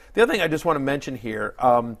 But the other thing I just want to mention here,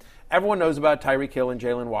 everyone knows about Tyreek Hill and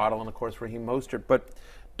Jalen Waddle and, of course, Raheem Mostert. But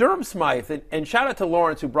Durham Smythe, and shout out to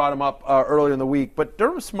Lawrence who brought him up earlier in the week, but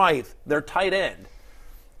Durham Smythe, their tight end,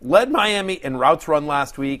 led Miami in routes run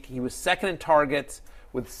last week. He was second in targets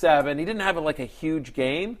with 7. He didn't have a huge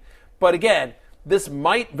game. But again, this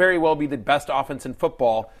might very well be the best offense in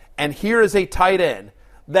football. And here is a tight end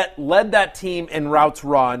that led that team in routes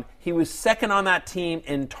run. He was second on that team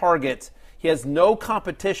in targets. He has no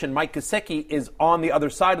competition. Mike Gesicki is on the other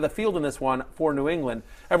side of the field in this one for New England.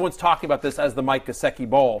 Everyone's talking about this as the Mike Gesicki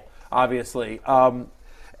Bowl, obviously. So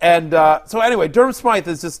anyway, Durham Smythe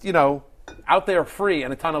is just, out there free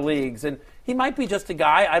in a ton of leagues. And he might be just a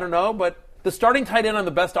guy, I don't know, but the starting tight end on the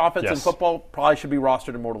best offense in football probably should be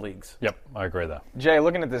rostered in more leagues. Yep, I agree there. Jay,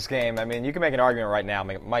 looking at this game, I mean, you can make an argument right now.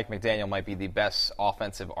 Mike McDaniel might be the best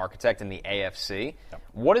offensive architect in the AFC. Yep.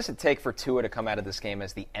 What does it take for Tua to come out of this game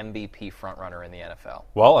as the MVP frontrunner in the NFL?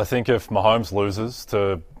 Well, I think if Mahomes loses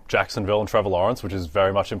to Jacksonville and Trevor Lawrence, which is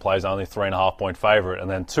very much in play as only 3.5-point favorite, and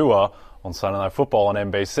then Tua on Sunday Night Football on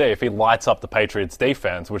NBC, if he lights up the Patriots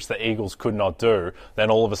defense, which the Eagles could not do,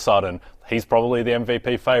 then all of a sudden he's probably the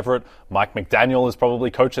MVP favorite. Mike McDaniel is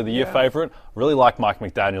probably Coach of the Year favorite. Really like Mike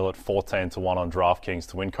McDaniel at 14-1 on DraftKings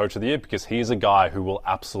to win Coach of the Year because he's a guy who will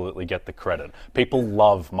absolutely get the credit. People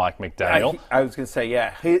love Mike McDaniel. I was going to say,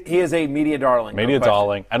 he is a media darling. Media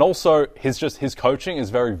darling. And also, his coaching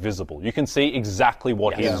is very visible. You can see exactly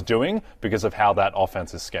what he is doing because of how that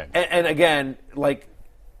offense is schemed. And again,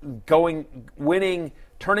 winning,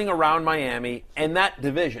 turning around Miami and that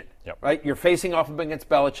division, right? You're facing off against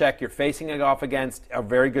Belichick. You're facing off against a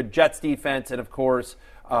very good Jets defense, and of course,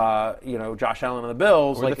 Josh Allen and the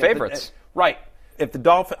Bills. We're the favorites, right? If the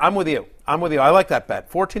Dolphins, I'm with you. I like that bet.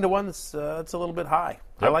 14-1. That's a little bit high.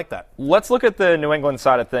 Yep. I like that. Let's look at the New England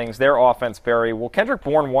side of things. Their offense, Barry. Will Kendrick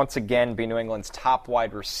Bourne once again be New England's top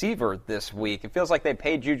wide receiver this week? It feels like they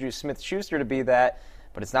paid Juju Smith-Schuster to be that.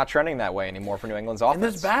 But it's not trending that way anymore for New England's offense. And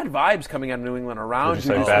there's bad vibes coming out of New England around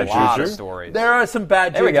you. Bad Juju? Stories. There are some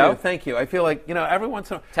bad Juju. There we go. Thank you. I feel like, every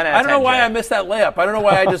once in a while. I don't know why I missed that layup. I don't know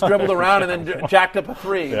why I just dribbled around and then jacked up a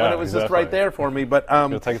 3 when it was just right there for me. But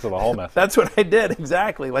you'll take it to the hole method. That's what I did,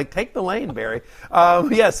 exactly. Take the lane, Barry.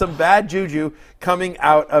 Some bad Juju coming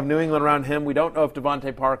out of New England around him. We don't know if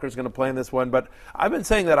Devontae Parker's going to play in this one. But I've been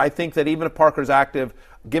saying that I think that even if Parker's active,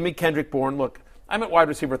 give me Kendrick Bourne. Look, I'm at wide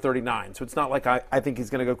receiver 39, so it's not like I think he's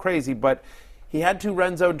going to go crazy, but he had 2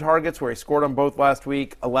 red zone targets where he scored on both last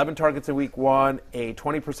week, 11 targets in week 1, a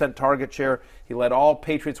 20% target share. He led all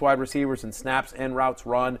Patriots wide receivers in snaps and routes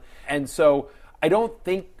run. And so I don't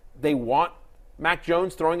think they want Mac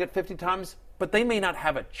Jones throwing it 50 times, but they may not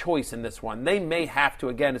have a choice in this one. They may have to.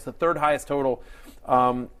 Again, it's the 3rd highest total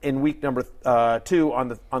in week number 2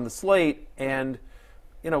 on the slate. And,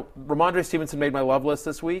 Ramondre Stevenson made my love list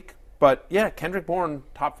this week. But, Kendrick Bourne,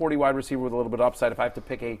 top 40 wide receiver with a little bit of upside if I have to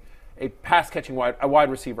pick a pass-catching wide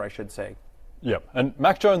receiver, I should say. Yep. And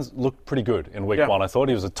Mac Jones looked pretty good in week 1. I thought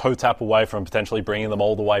he was a toe tap away from potentially bringing them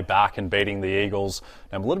all the way back and beating the Eagles.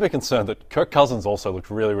 And I'm a little bit concerned that Kirk Cousins also looked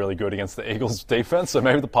really, really good against the Eagles' defense. So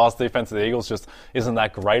maybe the pass defense of the Eagles just isn't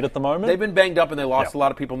that great at the moment. They've been banged up and they lost a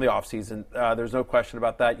lot of people in the offseason. There's no question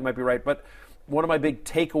about that. You might be right. But one of my big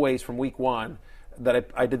takeaways from week 1 that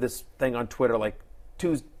I did this thing on Twitter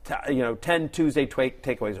 10 Tuesday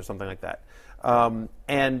takeaways or something like that.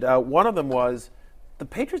 And one of them was the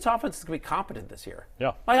Patriots offense is going to be competent this year.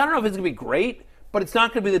 Yeah. I don't know if it's going to be great, but it's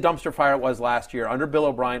not going to be the dumpster fire it was last year. Under Bill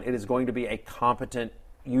O'Brien, it is going to be a competent,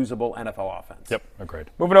 usable NFL offense. Yep, agreed.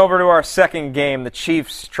 Moving over to our second game, the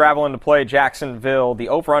Chiefs traveling to play Jacksonville. The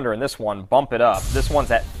over-under in this one, bump it up. This one's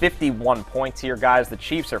at 51 points here, guys. The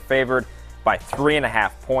Chiefs are favored by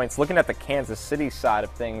 3.5 points. Looking at the Kansas City side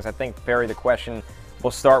of things, I think, Barry, the question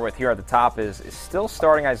we'll start with here at the top is still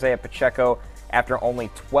starting Isaiah Pacheco after only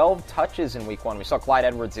 12 touches in Week 1. We saw Clyde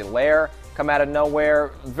Edwards-Helaire come out of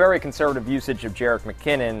nowhere. Very conservative usage of Jerick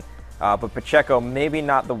McKinnon. But Pacheco, maybe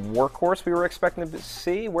not the workhorse we were expecting to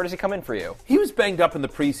see. Where does he come in for you? He was banged up in the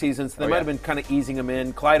preseason, so they might have been kind of easing him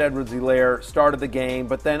in. Clyde Edwards-Helaire started the game,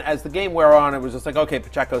 but then as the game wore on, it was just like, okay,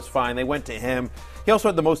 Pacheco's fine. They went to him. He also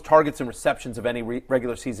had the most targets and receptions of any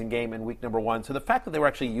regular season game in week number 1. So the fact that they were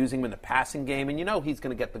actually using him in the passing game, and he's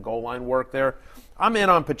going to get the goal line work there. I'm in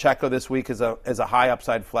on Pacheco this week as a high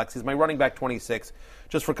upside flex. He's my running back 26.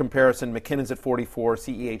 Just for comparison, McKinnon's at 44,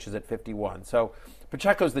 CEH is at 51. So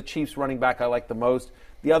Pacheco's the Chiefs running back I like the most.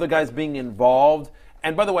 The other guys being involved.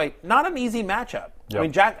 And by the way, not an easy matchup.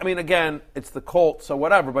 Yep. Again, it's the Colts, so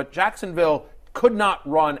whatever. But Jacksonville could not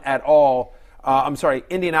run at all.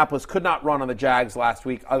 Indianapolis could not run on the Jags last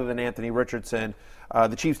week other than Anthony Richardson.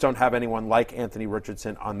 The Chiefs don't have anyone like Anthony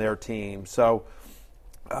Richardson on their team. So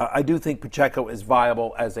I do think Pacheco is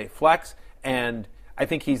viable as a flex, and I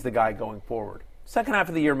think he's the guy going forward. Second half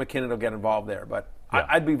of the year, McKinnon will get involved there, but yeah.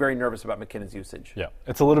 I'd be very nervous about McKinnon's usage. Yeah,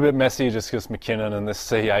 it's a little bit messy just because McKinnon and this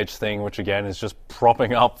CH thing, which again is just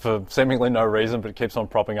propping up for seemingly no reason, but it keeps on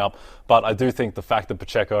propping up. But I do think the fact that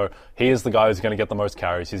Pacheco, he is the guy who's going to get the most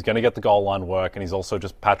carries. He's going to get the goal line work, and he's also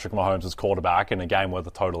just Patrick Mahomes' quarterback in a game where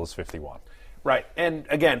the total is 51. Right, and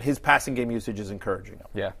again, his passing game usage is encouraging.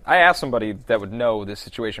 Yeah, I asked somebody that would know this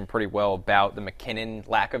situation pretty well about the McKinnon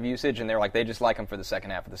lack of usage, and they're like, they just like him for the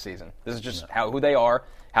second half of the season. This is just who they are,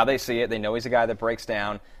 how they see it. They know he's a guy that breaks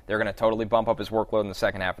down. They're going to totally bump up his workload in the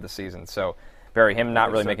second half of the season. So, Barry, him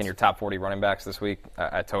not really making your top 40 running backs this week,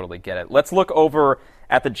 I totally get it. Let's look over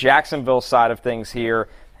at the Jacksonville side of things here.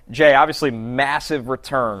 Jay, obviously massive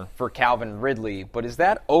return for Calvin Ridley, but is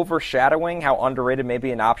that overshadowing how underrated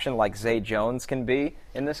maybe an option like Zay Jones can be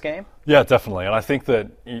in this game? Yeah, definitely. And I think that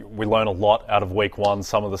we learn a lot out of week 1.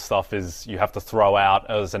 Some of the stuff is you have to throw out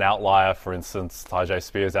as an outlier. For instance, Tyjae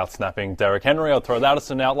Spears out-snapping Derrick Henry. I'll throw that as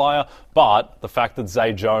an outlier. But the fact that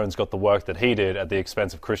Zay Jones got the work that he did at the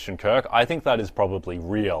expense of Christian Kirk, I think that is probably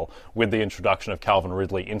real with the introduction of Calvin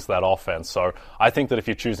Ridley into that offense. So I think that if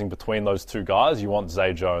you're choosing between those two guys, you want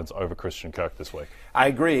Zay Jones over Christian Kirk this week. I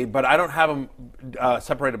agree, but I don't have them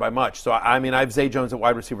separated by much. So, I have Zay Jones at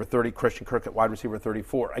wide receiver 30, Christian Kirk at wide receiver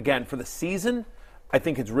 34. Again, for the season, I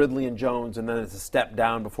think it's Ridley and Jones, and then it's a step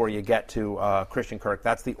down before you get to Christian Kirk.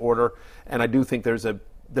 That's the order, and I do think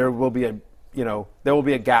there will be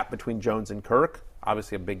a gap between Jones and Kirk.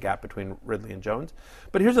 Obviously, a big gap between Ridley and Jones.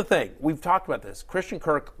 But here's the thing: we've talked about this. Christian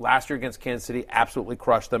Kirk last year against Kansas City absolutely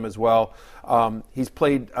crushed them as well. He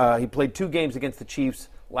played 2 games against the Chiefs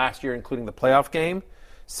last year, including the playoff game.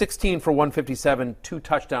 16 for 157, 2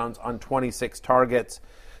 touchdowns on 26 targets.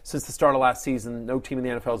 Since the start of last season, no team in the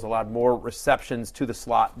NFL has allowed more receptions to the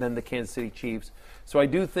slot than the Kansas City Chiefs. So I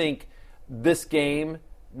do think this game,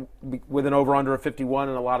 with an over-under of 51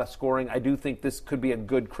 and a lot of scoring, I do think this could be a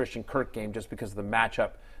good Christian Kirk game just because of the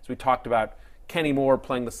matchup. As we talked about, Kenny Moore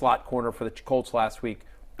playing the slot corner for the Colts last week.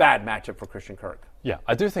 Bad matchup for Christian Kirk. Yeah,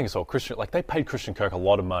 I do think so. They paid Christian Kirk a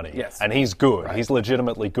lot of money. Yes. And he's good. Right. He's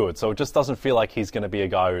legitimately good. So it just doesn't feel like he's going to be a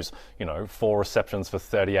guy who's, 4 receptions for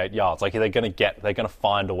 38 yards. They're going to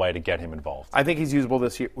find a way to get him involved. I think he's usable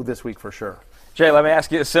this week for sure. Jay, let me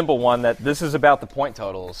ask you a simple one. That this is about the point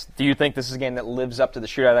totals. Do you think this is a game that lives up to the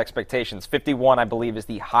shootout expectations? 51, I believe, is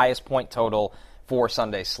the highest point total for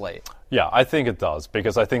Sunday's slate. Yeah, I think it does,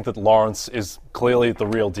 because I think that Lawrence is clearly the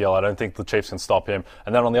real deal. I don't think the Chiefs can stop him.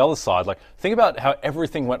 And then on the other side, think about how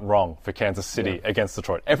everything went wrong for Kansas City against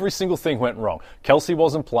Detroit. Every single thing went wrong. Kelsey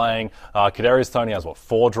wasn't playing. Kadarius Toney has,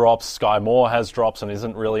 4 drops. Sky Moore has drops and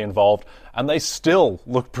isn't really involved. And they still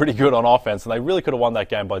look pretty good on offense, and they really could have won that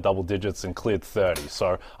game by double digits and cleared 30.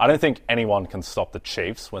 So I don't think anyone can stop the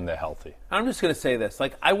Chiefs when they're healthy. I'm just going to say this.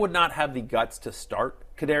 I would not have the guts to start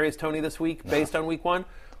Kadarius Toney this week based on week 1.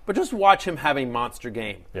 But just watch him have a monster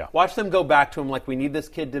game. Yeah. Watch them go back to him like we need this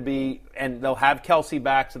kid to be, and they'll have Kelsey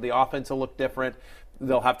back, so the offense will look different.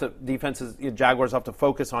 Jaguars have to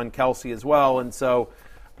focus on Kelsey as well. And so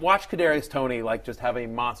watch Kadarius Toney just have a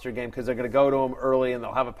monster game because they're going to go to him early and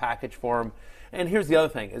they'll have a package for him. And here's the other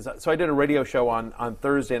thing. So I did a radio show on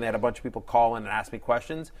Thursday, and they had a bunch of people call in and ask me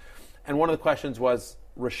questions. And one of the questions was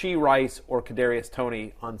Rashee Rice or Kadarius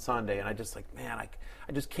Toney on Sunday. And I just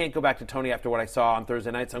I just can't go back to Toney after what I saw on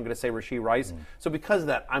Thursday night, so I'm going to say Rashee Rice. So because of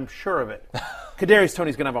that, I'm sure of it. Kadarius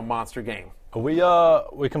Toney's going to have a monster game. Are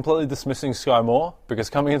we completely dismissing Sky Moore? Because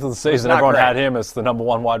coming into the season, everyone had him as the number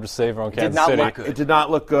 1 wide receiver on Kansas City. It did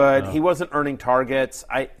not look good. No. He wasn't earning targets.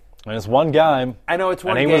 And it's one game. I know it's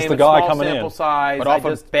one and game. he was the guy small coming sample in. size. But off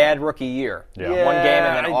a bad rookie year. Yeah. One game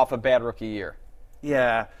and then off a bad rookie year.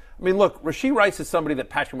 Yeah. I mean, look, Rashee Rice is somebody that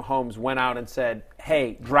Patrick Mahomes went out and said,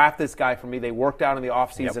 hey, draft this guy for me. They worked out in the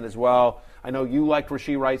offseason as well. I know you liked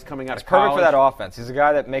Rashee Rice coming out of college. Perfect for that offense. He's a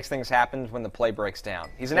guy that makes things happen when the play breaks down.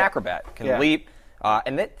 He's an acrobat, can leap.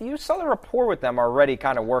 And you saw the rapport with them already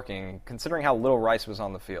kind of working, considering how little Rice was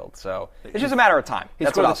on the field. So it's just a matter of time. He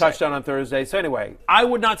scored a touchdown on Thursday. So anyway, I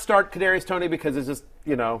would not start Kadarius Toney because it's just,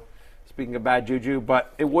 speaking of bad juju,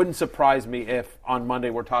 but it wouldn't surprise me if on Monday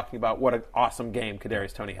we're talking about what an awesome game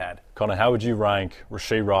Kadarius Toney had. Connor, how would you rank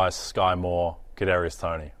Rashee Rice, Sky Moore, Kadarius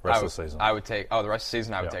Toney rest of the season? I would take the rest of the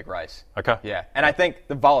season I would take Rice. Okay. Yeah. And I think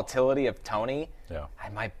the volatility of Toney, Yeah. I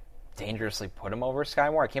might dangerously put him over Sky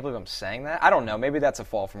Moore. I can't believe I'm saying that. I don't know. Maybe that's a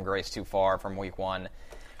fall from grace too far from week one.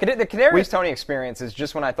 The Kadarius Toney experience is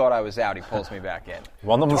just when I thought I was out, he pulls me back in.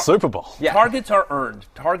 Won them the Super Bowl. Yeah. Targets are earned.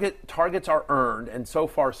 Targets are earned, and so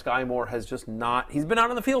far Sky Moore has just not. He's been out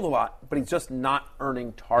on the field a lot, but he's just not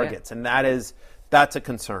earning targets, and that's a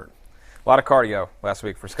concern. A lot of cardio last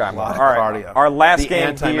week for Sky Moore. A lot of cardio. Our last the game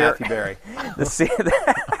anti-Matthew here.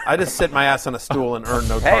 Berry. I just sit my ass on a stool and earn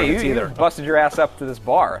no targets either. You busted your ass up to this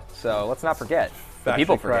bar, so let's not forget.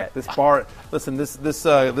 People forget. This bar. Listen,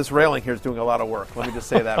 this railing here is doing a lot of work. Let me just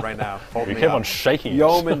say that right now. You keep on shaking.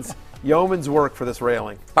 Yeoman's work for this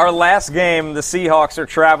railing. Our last game, the Seahawks are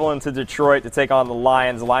traveling to Detroit to take on the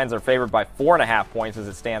Lions. The Lions are favored by 4.5 points as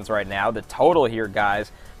it stands right now. The total here,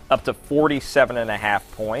 guys, up to 47.5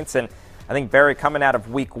 points. And I think, Barry, coming out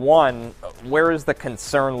of week one, where is the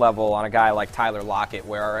concern level on a guy like Tyler Lockett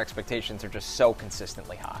where our expectations are just so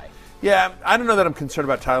consistently high? Yeah, I don't know that I'm concerned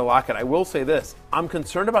about Tyler Lockett. I will say this. I'm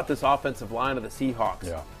concerned about this offensive line of the Seahawks.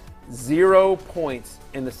 Yeah. 0 points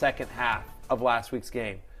in the second half of last week's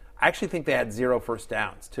game. I actually think they had 0 first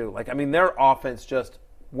downs, too. Their offense just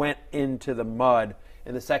went into the mud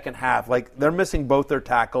in the second half. They're missing both their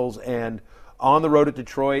tackles, and on the road at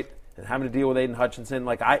Detroit and having to deal with Aiden Hutchinson,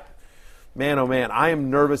 man, oh man, I am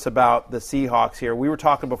nervous about the Seahawks here. We were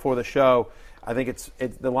talking before the show. I think it's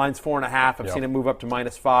the line's 4.5. I've seen it move up to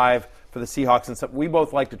 -5 for the Seahawks, and so we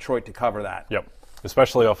both like Detroit to cover that. Yep,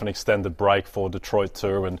 especially off an extended break for Detroit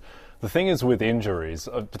too. And the thing is with injuries,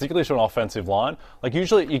 particularly to an offensive line,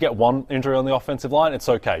 usually you get one injury on the offensive line, it's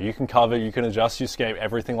okay. You can cover, you can adjust your scheme,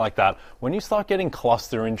 everything like that. When you start getting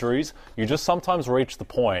cluster injuries, you just sometimes reach the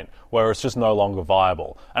point where it's just no longer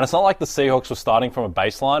viable. And it's not like the Seahawks were starting from a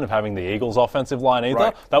baseline of having the Eagles offensive line either.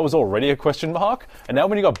 Right. That was already a question mark. And now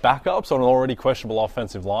when you got backups on an already questionable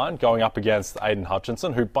offensive line going up against Aiden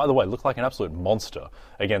Hutchinson, who, by the way, looked like an absolute monster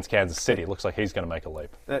against Kansas City. It looks like he's going to make a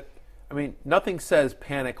leap. Nothing says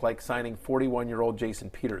panic like signing 41-year-old Jason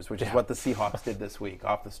Peters, which is what the Seahawks did this week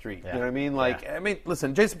off the street. Yeah. You know what I mean?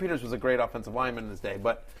 Listen, Jason Peters was a great offensive lineman in his day,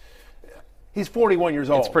 but he's 41 years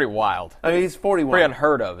old. It's pretty wild. He's 41. Pretty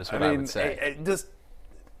unheard of is what I would say.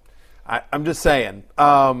 I'm just saying.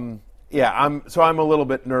 I'm a little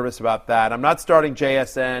bit nervous about that. I'm not starting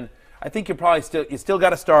JSN. I think you still got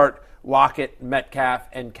to start Lockett, Metcalf,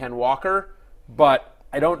 and Ken Walker, but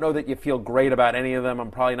I don't know that you feel great about any of them.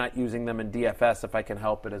 I'm probably not using them in DFS if I can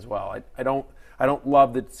help it as well. I don't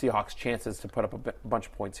love the Seahawks' chances to put up a bunch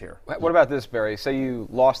of points here. What about this, Barry? Say you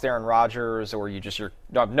lost Aaron Rodgers, or you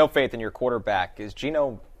have no faith in your quarterback. Is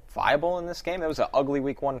Geno viable in this game? That was an ugly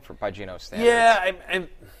week one by Geno's standards. Yeah, I'm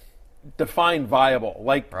define viable.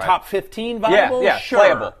 Top 15 viable? Yeah, sure.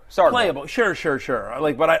 Playable. Startable. Playable.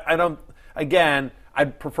 Sure. But I don't. Again,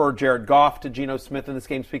 I'd prefer Jared Goff to Geno Smith in this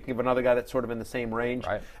game, speaking of another guy that's sort of in the same range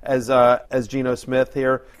as Geno Smith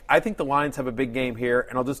here. I think the Lions have a big game here,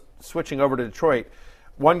 and I'll just switching over to Detroit.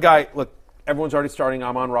 One guy, look, everyone's already starting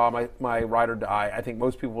Amon-Ra, my ride or die. I think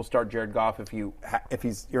most people will start Jared Goff if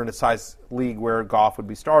you're in a size league where Goff would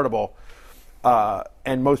be startable,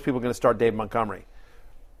 and most people are going to start Dave Montgomery.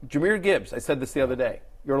 Jahmyr Gibbs, I said this the other day.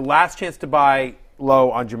 Your last chance to buy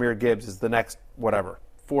low on Jahmyr Gibbs is the next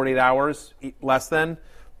 48 hours, less than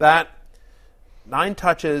that. 9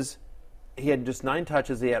 touches. He had just 9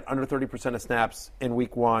 touches. He had under 30% of snaps in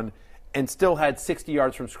week one and still had 60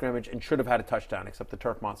 yards from scrimmage and should have had a touchdown, except the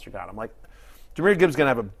turf monster got him. Jahmyr Gibbs is going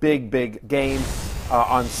to have a big game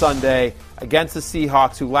on Sunday against the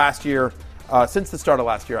Seahawks, who last year, since the start of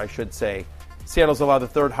last year, I should say, Seattle's allowed the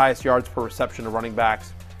 3rd highest yards per reception to running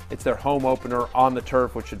backs. It's their home opener on the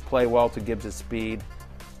turf, which should play well to Gibbs' speed.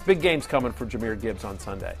 Big games coming for Jahmyr Gibbs on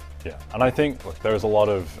Sunday. Yeah, and I think there's a lot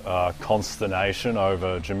of consternation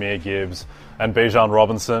over Jahmyr Gibbs and Bijan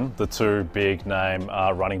Robinson, the 2 big-name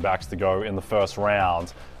running backs to go in the first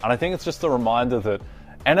round. And I think it's just a reminder that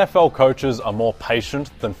NFL coaches are more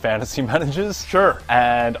patient than fantasy managers. Sure.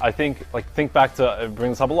 And I think back to, it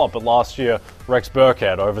brings this up a lot, but last year, Rex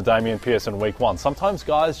Burkhead over Dameon Pierce in week 1. Sometimes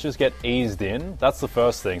guys just get eased in. That's the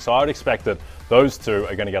first thing. So I would expect that those two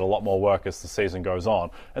are going to get a lot more work as the season goes on.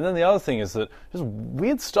 And then the other thing is that just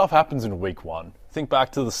weird stuff happens in week 1. Think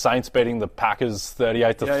back to the Saints beating the Packers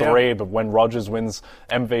 38-3, but when Rodgers wins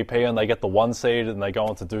MVP and they get the 1 seed and they go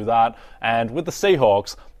on to do that. And with the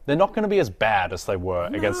Seahawks, they're not going to be as bad as they were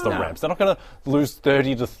against the Rams. They're not going to lose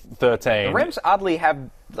 30-13. The Rams oddly have.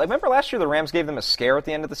 Remember last year the Rams gave them a scare at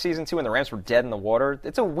the end of the season too, and the Rams were dead in the water.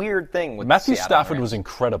 It's a weird thing with Matthew Seattle Stafford Rams. was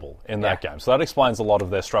incredible in that game, so that explains a lot of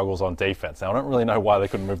their struggles on defense. Now I don't really know why they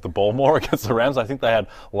couldn't move the ball more against the Rams. I think they had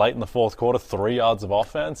late in the fourth quarter 3 yards of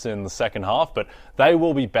offense in the second half, but they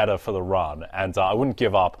will be better for the run, and I wouldn't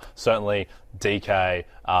give up. Certainly DK,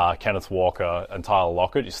 Kenneth Walker, and Tyler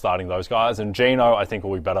Lockett. You're starting those guys, and Geno I think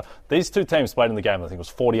will be better. These two teams played in the game. I think it was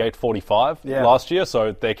 48-45 last year,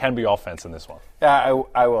 so there can be offense in this one. Yeah,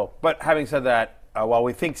 I will. But having said that, while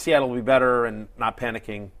we think Seattle will be better and not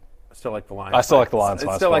panicking, I still like the Lions. I still like the Lions.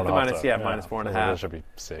 It's still like the minus 4.5. It should be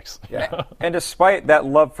 6. Yeah. And despite that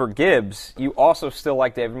love for Gibbs, you also still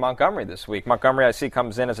like David Montgomery this week. Montgomery, I see,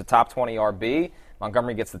 comes in as a top 20 RB.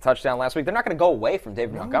 Montgomery gets the touchdown last week. They're not going to go away from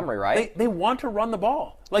David Montgomery, right? They want to run the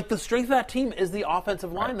ball. Like, the strength of that team is the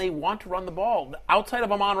offensive line. Right. They want to run the ball. Outside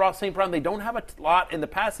of Amon-Ra St. Brown, they don't have a lot in the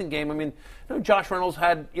passing game. I mean, Josh Reynolds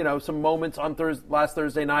had some moments on last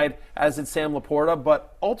Thursday night, as did Sam Laporta,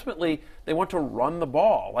 but ultimately they want to run the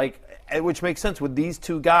ball, which makes sense with these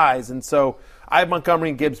two guys. And so I have Montgomery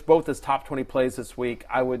and Gibbs both as top 20 plays this week.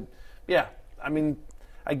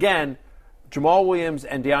 Again, Jamal Williams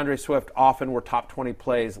and DeAndre Swift often were top 20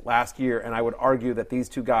 plays last year, and I would argue that these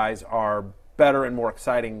two guys are better and more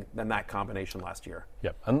exciting than that combination last year.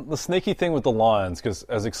 Yep. And the sneaky thing with the Lions, because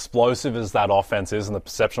as explosive as that offense is and the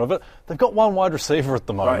perception of it, they've got one wide receiver at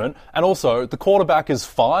the moment. Right. And also, the quarterback is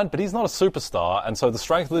fine, but he's not a superstar. And so the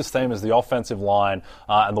strength of this team is the offensive line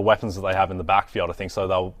and the weapons that they have in the backfield, I think. So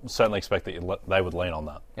they'll certainly expect that they would lean on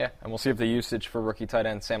that. Yeah, and we'll see if the usage for rookie tight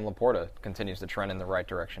end Sam Laporta continues to trend in the right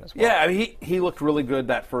direction as well. Yeah, I mean, he looked really good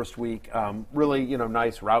that first week. Really,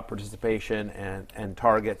 nice route participation and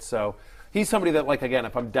targets. So he's somebody that, again,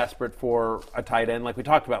 if I'm desperate for a tight end, like we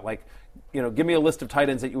talked about, give me a list of tight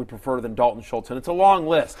ends that you would prefer than Dalton Schultz. And it's a long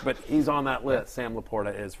list, but he's on that list. Sam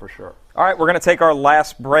Laporta is for sure. All right, we're going to take our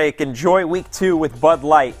last break. Enjoy week 2 with Bud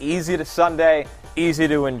Light. Easy to Sunday, easy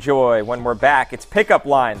to enjoy. When we're back, it's pickup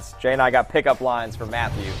lines. Jay and I got pickup lines for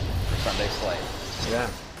Matthew for Sunday Slate. Yeah.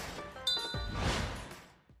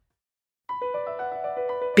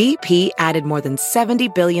 BP added more than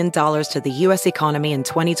 $70 billion to the U.S. economy in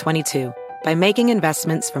 2022 by making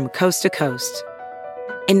investments from coast to coast.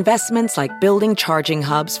 Investments like building charging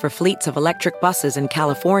hubs for fleets of electric buses in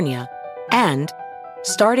California and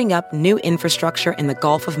starting up new infrastructure in the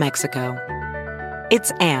Gulf of Mexico.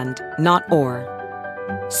 It's and, not or.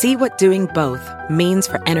 See what doing both means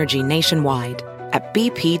for energy nationwide at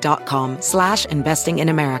bp.com/investing in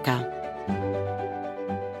America.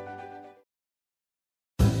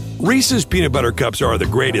 Reese's Peanut Butter Cups are the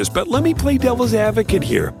greatest, but let me play devil's advocate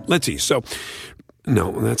here. Let's see. So,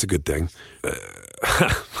 no, that's a good thing.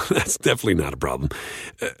 That's definitely not a problem.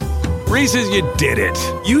 Reese's, you did it.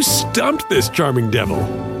 You stumped this charming devil.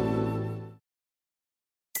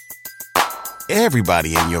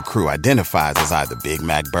 Everybody in your crew identifies as either Big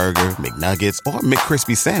Mac Burger, McNuggets, or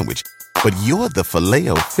McCrispy Sandwich. But you're the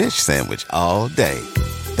Filet-O-Fish Sandwich all day.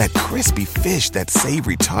 That crispy fish, that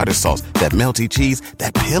savory tartar sauce, that melty cheese,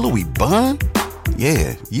 that pillowy bun.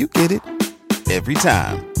 Yeah, you get it. Every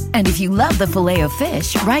time. And if you love the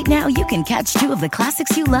Filet-O-Fish, right now you can catch 2 of the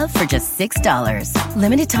classics you love for just $6.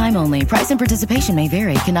 Limited time only. Price and participation may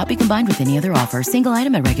vary. Cannot be combined with any other offer. Single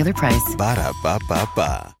item at regular price.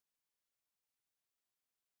 Ba-da-ba-ba-ba.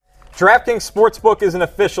 DraftKings Sportsbook is an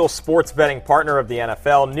official sports betting partner of the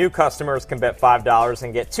NFL. New customers can bet $5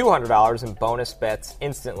 and get $200 in bonus bets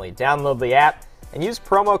instantly. Download the app and use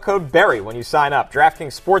promo code BERRY when you sign up.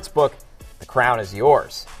 DraftKings Sportsbook, the crown is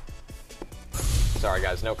yours. Sorry,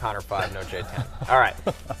 guys, no Connor 5, no J10. All right.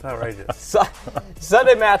 That's outrageous.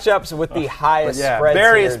 Sunday matchups with the highest spreads.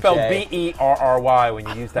 Berry here, is spelled Jay. BERRY when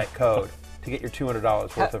you use that code to get your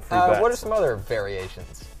 $200 worth of free bets. What are some other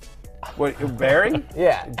variations? What, Barry?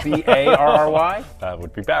 Yeah. BARRY? That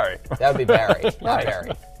would be Barry. That would be Barry, not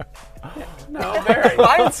Barry. No, Barry. Am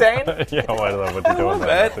I insane? Yeah, I don't know what to do with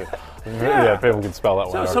that. Yeah, people can spell that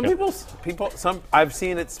way. Some people, I've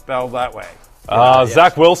seen it spelled that way.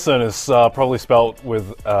 Zach Wilson is probably spelled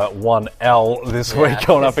with one L this week,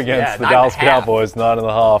 going up against the Dallas Cowboys,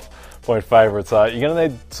 9.5 point favourites. You're going to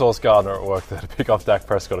need Sauce Gardner at work to pick off Dak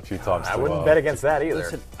Prescott a few times. I wouldn't bet against that either.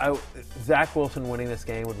 Listen, Zach Wilson winning this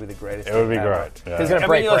game would be the greatest. It would be ever. great. Yeah. He's going to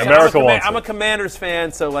break. I'm a Commanders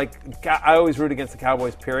fan, so I always root against the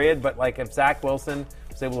Cowboys. Period. But if Zach Wilson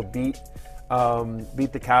was able to beat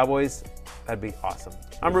the Cowboys, that'd be awesome.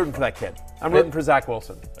 I'm rooting for that kid. I'm rooting for Zach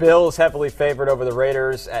Wilson. Bills heavily favored over the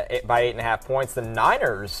Raiders by 8.5 points. The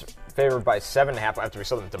Niners favored by 7.5 after we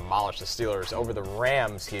saw them demolish the Steelers over the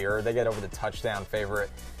Rams here. They get over the touchdown favorite.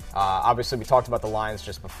 Obviously, we talked about the Lions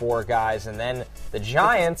just before, guys. And then the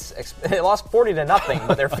Giants, they lost 40-0,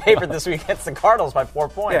 but they're favored this week against the Cardinals by 4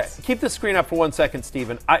 points. Yeah, keep the screen up for 1 second,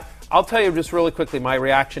 Stephen. I'll tell you just really quickly my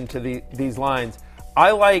reaction to these lines.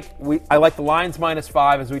 I like the Lions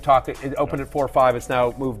 -5 as we talked. It opened at 4-5. It's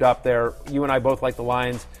now moved up there. You and I both like the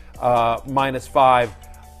Lions -5.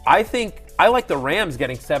 I like the Rams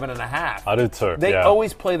getting 7.5. I do too. They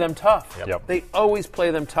always play them tough. Yep. They always play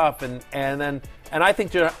them tough, and I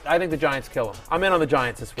think the Giants kill them. I'm in on the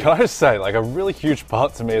Giants this week. Can I just say, a really huge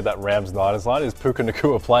part to me of that Rams-Niners line is Puka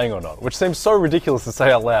Nacua playing or not, which seems so ridiculous to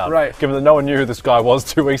say out loud, right? Given that no one knew who this guy was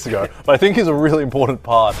 2 weeks ago. But I think he's a really important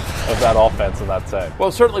part of that offense and that team.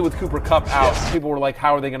 Well, certainly with Cooper Kupp out, people were like,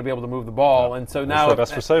 how are they going to be able to move the ball? And so now he's their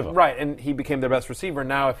best receiver. Right, and he became their best receiver.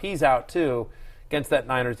 Now if he's out too, against that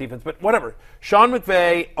Niners defense. But whatever. Sean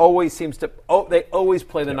McVay always seems to they always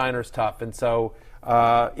play the Niners tough. And so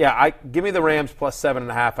give me the Rams plus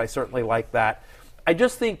 7.5. I certainly like that. I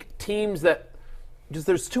just think teams that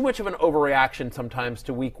there's too much of an overreaction sometimes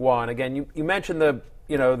to week one. Again, you mentioned the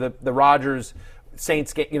Rodgers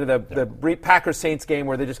Saints game, the Packers Saints game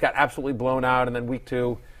where they just got absolutely blown out, and then week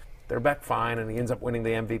two they're back fine and he ends up winning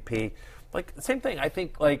the MVP. Same thing. I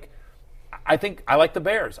think I like the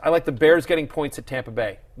Bears. I like the Bears getting points at Tampa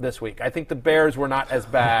Bay this week. I think the Bears were not as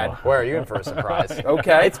bad. Where are you in for a surprise?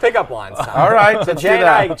 Okay. It's pickup lines time. All right. So Jay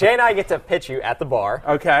and I get to pitch you at the bar.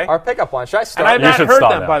 Okay. Our pickup lines. Should I start? And I've not heard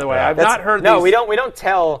them, by the way. I've not heard these. No, we don't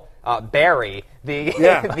tell Barry clearly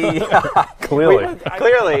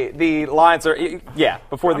the lines are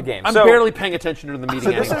before the game. I'm barely paying attention to the meeting.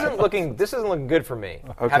 So this isn't looking good for me.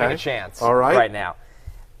 Okay. Having a chance right now.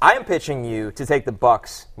 I am pitching you to take the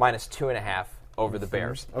Bucks -2.5 over the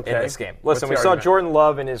Bears in this game. Listen, we saw Jordan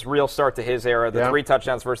Love in his real start to his era, the 3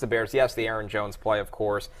 touchdowns versus the Bears. Yes, the Aaron Jones play, of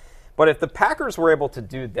course. But if the Packers were able to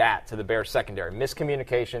do that to the Bears secondary,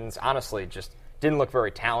 miscommunications, honestly, just didn't look very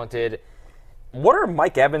talented. What are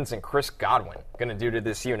Mike Evans and Chris Godwin going to do to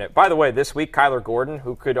this unit? By the way, this week, Kyler Gordon,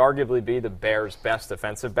 who could arguably be the Bears' best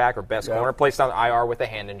defensive back or best corner, placed on IR with a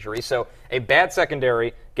hand injury. So a bad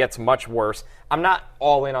secondary gets much worse. I'm not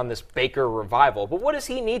all in on this Baker revival, but what does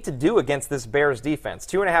he need to do against this Bears defense?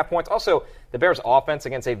 2.5 points. Also, the Bears' offense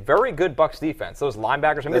against a very good Bucs defense. Those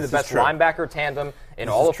linebackers, maybe the best linebacker tandem in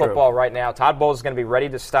all of football right now. Todd Bowles is going to be ready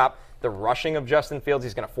to stop the rushing of Justin Fields.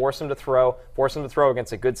 He's going to force him to throw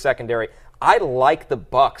against a good secondary. I like the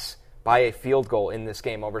Bucs by a field goal in this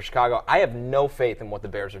game over Chicago. I have no faith in what the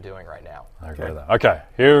Bears are doing right now. I agree with that. Okay,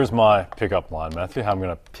 here's my pickup line, Matthew. I'm going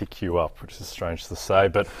to pick you up, which is strange to say,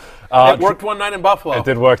 but it worked one night in Buffalo. It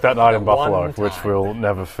did work that night in Buffalo, which we'll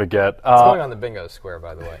never forget. It's going on the bingo square,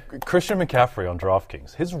 by the way. Christian McCaffrey on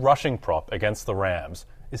DraftKings. His rushing prop against the Rams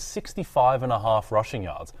is 65.5 rushing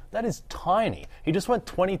yards. That is tiny. He just went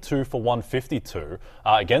 22 for 152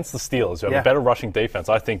 against the Steelers, who have a better rushing defense,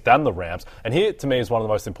 I think, than the Rams. And here, to me, is one of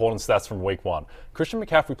the most important stats from week one. Christian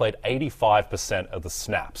McCaffrey played 85% of the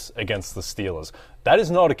snaps against the Steelers. That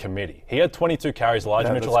is not a committee. He had 22 carries.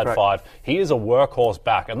 Elijah Mitchell had 5. He is a workhorse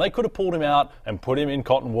back. And they could have pulled him out and put him in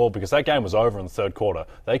cotton wool because that game was over in the third quarter.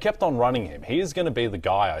 They kept on running him. He is going to be the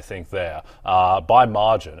guy, I think, there by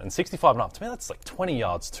margin. And 65.5, to me, that's 20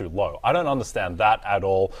 yards too low. I don't understand that at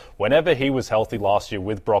all. Whenever he was healthy last year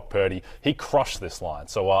with Brock Purdy, he crushed this line.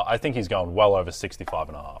 So I think he's going well over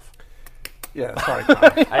 65.5. Yeah, sorry,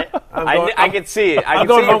 I can see it. I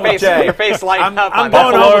can see your face lighting up. I'm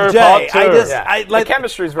going home with Jay. The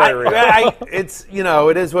chemistry is very real.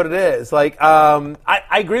 It is what it is. I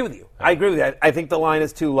agree with you. I think the line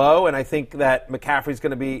is too low, and I think that McCaffrey's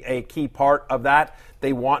going to be a key part of that.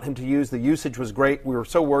 They want him to use. The usage was great. We were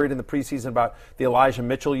so worried in the preseason about the Elijah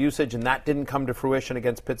Mitchell usage, and that didn't come to fruition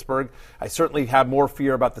against Pittsburgh. I certainly have more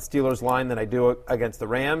fear about the Steelers line than I do against the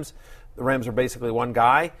Rams. The Rams are basically one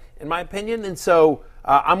guy, in my opinion, and so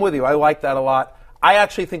I'm with you. I like that a lot. I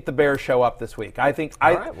actually think the Bears show up this week. I think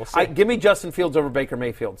All right, we'll see. give me Justin Fields over Baker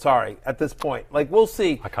Mayfield. Sorry, at this point. Like, we'll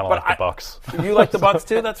see. I kind of like the Bucks. You like the Bucks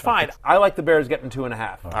too? That's fine. I like the Bears getting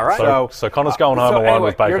 2.5. All right. So Connor's going home alone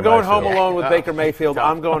with Baker You're going Mayfield. home alone with Baker Mayfield.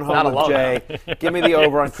 I'm going home with Jay. Give me the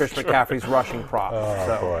over on Chris McCaffrey's rushing prop.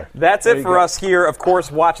 Boy. That's it for us here. Of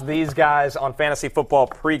course, watch these guys on Fantasy Football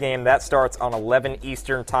pregame. That starts on 11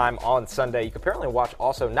 Eastern time on Sunday. You can apparently watch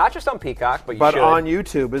also, not just on Peacock, but should. On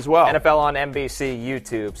YouTube as well. NFL on NBC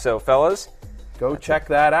YouTube. So, fellas, go check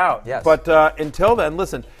that out. Yes. But until then,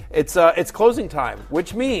 listen, it's closing time,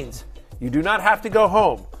 which means you do not have to go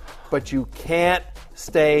home, but you can't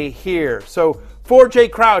stay here. So for Jay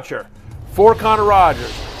Croucher, for Connor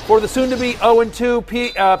Rogers, for the soon-to-be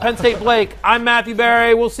 0-2 Penn State Blake, I'm Matthew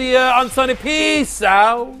Berry. We'll see you on Sunday. Peace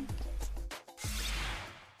out.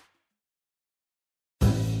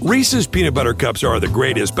 Reese's Peanut Butter Cups are the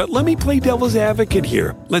greatest, but let me play devil's advocate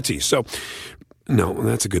here. Let's see. So, no,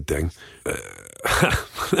 that's a good thing.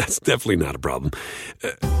 That's definitely not a problem.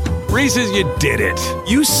 Reese's, you did it.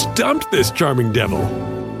 You stumped this charming devil.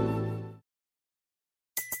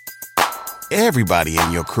 Everybody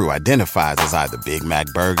in your crew identifies as either Big Mac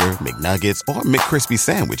Burger, McNuggets, or McCrispy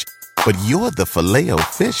Sandwich. But you're the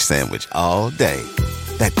Filet-O-Fish Sandwich all day.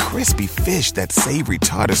 That crispy fish, that savory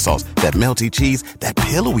tartar sauce, that melty cheese, that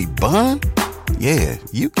pillowy bun. Yeah,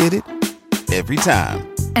 you get it. Every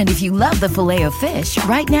time. And if you love the Filet-O-Fish,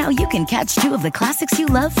 right now you can catch 2 of the classics you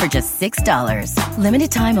love for just $6.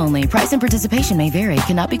 Limited time only. Price and participation may vary.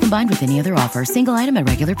 Cannot be combined with any other offer. Single item at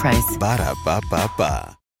regular price.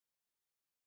 Ba-da-ba-ba-ba.